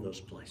in all of those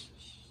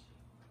places.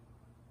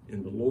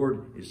 And the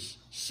Lord is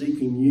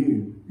seeking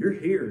you. You're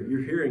here.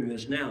 You're hearing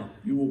this now.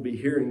 You will be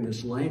hearing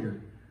this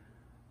later.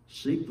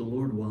 Seek the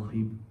Lord while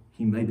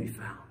he may be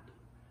found.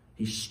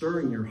 He's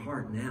stirring your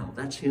heart now.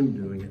 That's him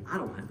doing it. I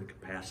don't have the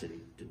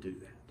capacity to do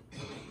that.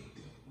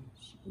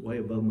 It's way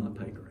above my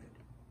pay grade.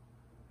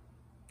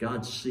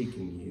 God's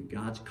seeking you.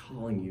 God's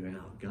calling you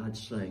out.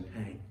 God's saying,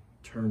 hey,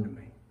 turn to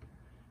me.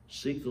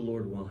 Seek the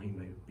Lord while he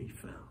may be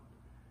found.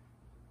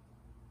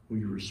 Will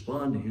you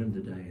respond to him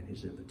today in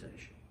his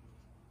invitation?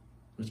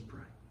 Let's pray.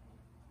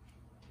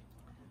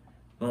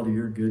 Father,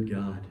 you're a good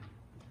God.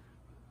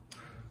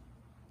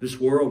 This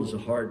world is a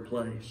hard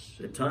place.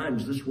 At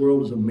times, this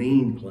world is a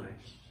mean place.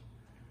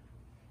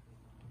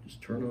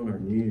 Just turn on our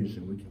news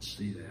and we can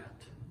see that.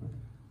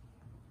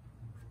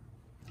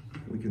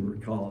 We can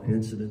recall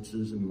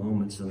incidences and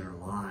moments in our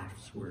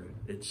lives where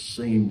it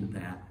seemed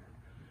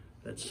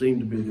that seemed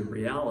to be the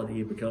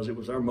reality because it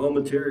was our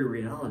momentary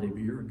reality,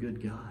 but you're a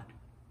good God.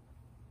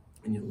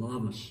 And you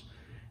love us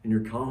and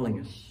you're calling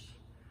us.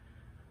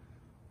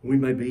 We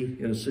may be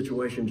in a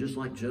situation just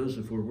like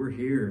Joseph where we're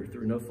here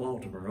through no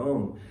fault of our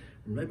own.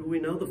 Or maybe we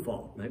know the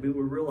fault. Maybe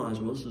we realize,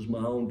 well, this is my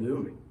own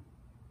doing.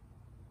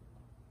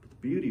 But the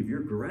beauty of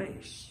your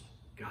grace,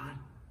 God,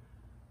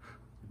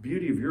 the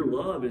beauty of your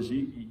love is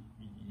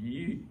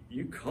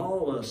you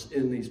call us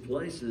in these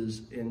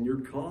places and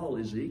your call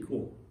is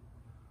equal.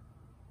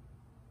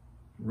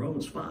 In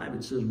Romans 5,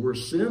 it says, where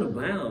sin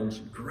abounds,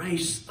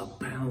 grace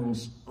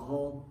abounds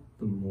all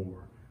the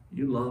more.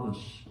 You love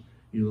us.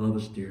 You love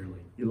us dearly.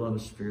 You love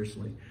us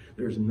fiercely.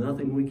 There's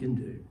nothing we can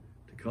do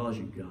to cause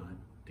you, God,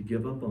 to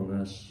give up on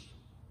us.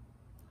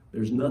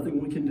 There's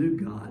nothing we can do,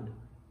 God,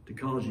 to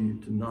cause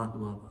you to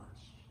not love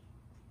us.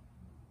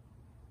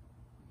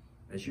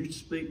 As you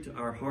speak to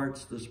our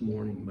hearts this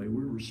morning, may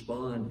we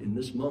respond in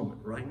this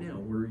moment, right now,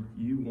 where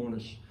you want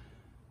us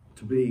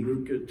to be,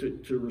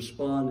 to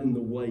respond in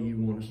the way you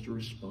want us to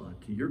respond,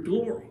 to your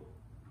glory.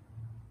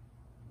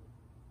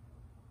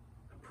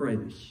 I pray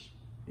this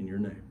in your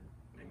name.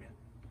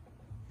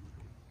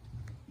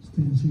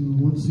 Stand sing on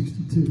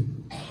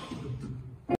 162.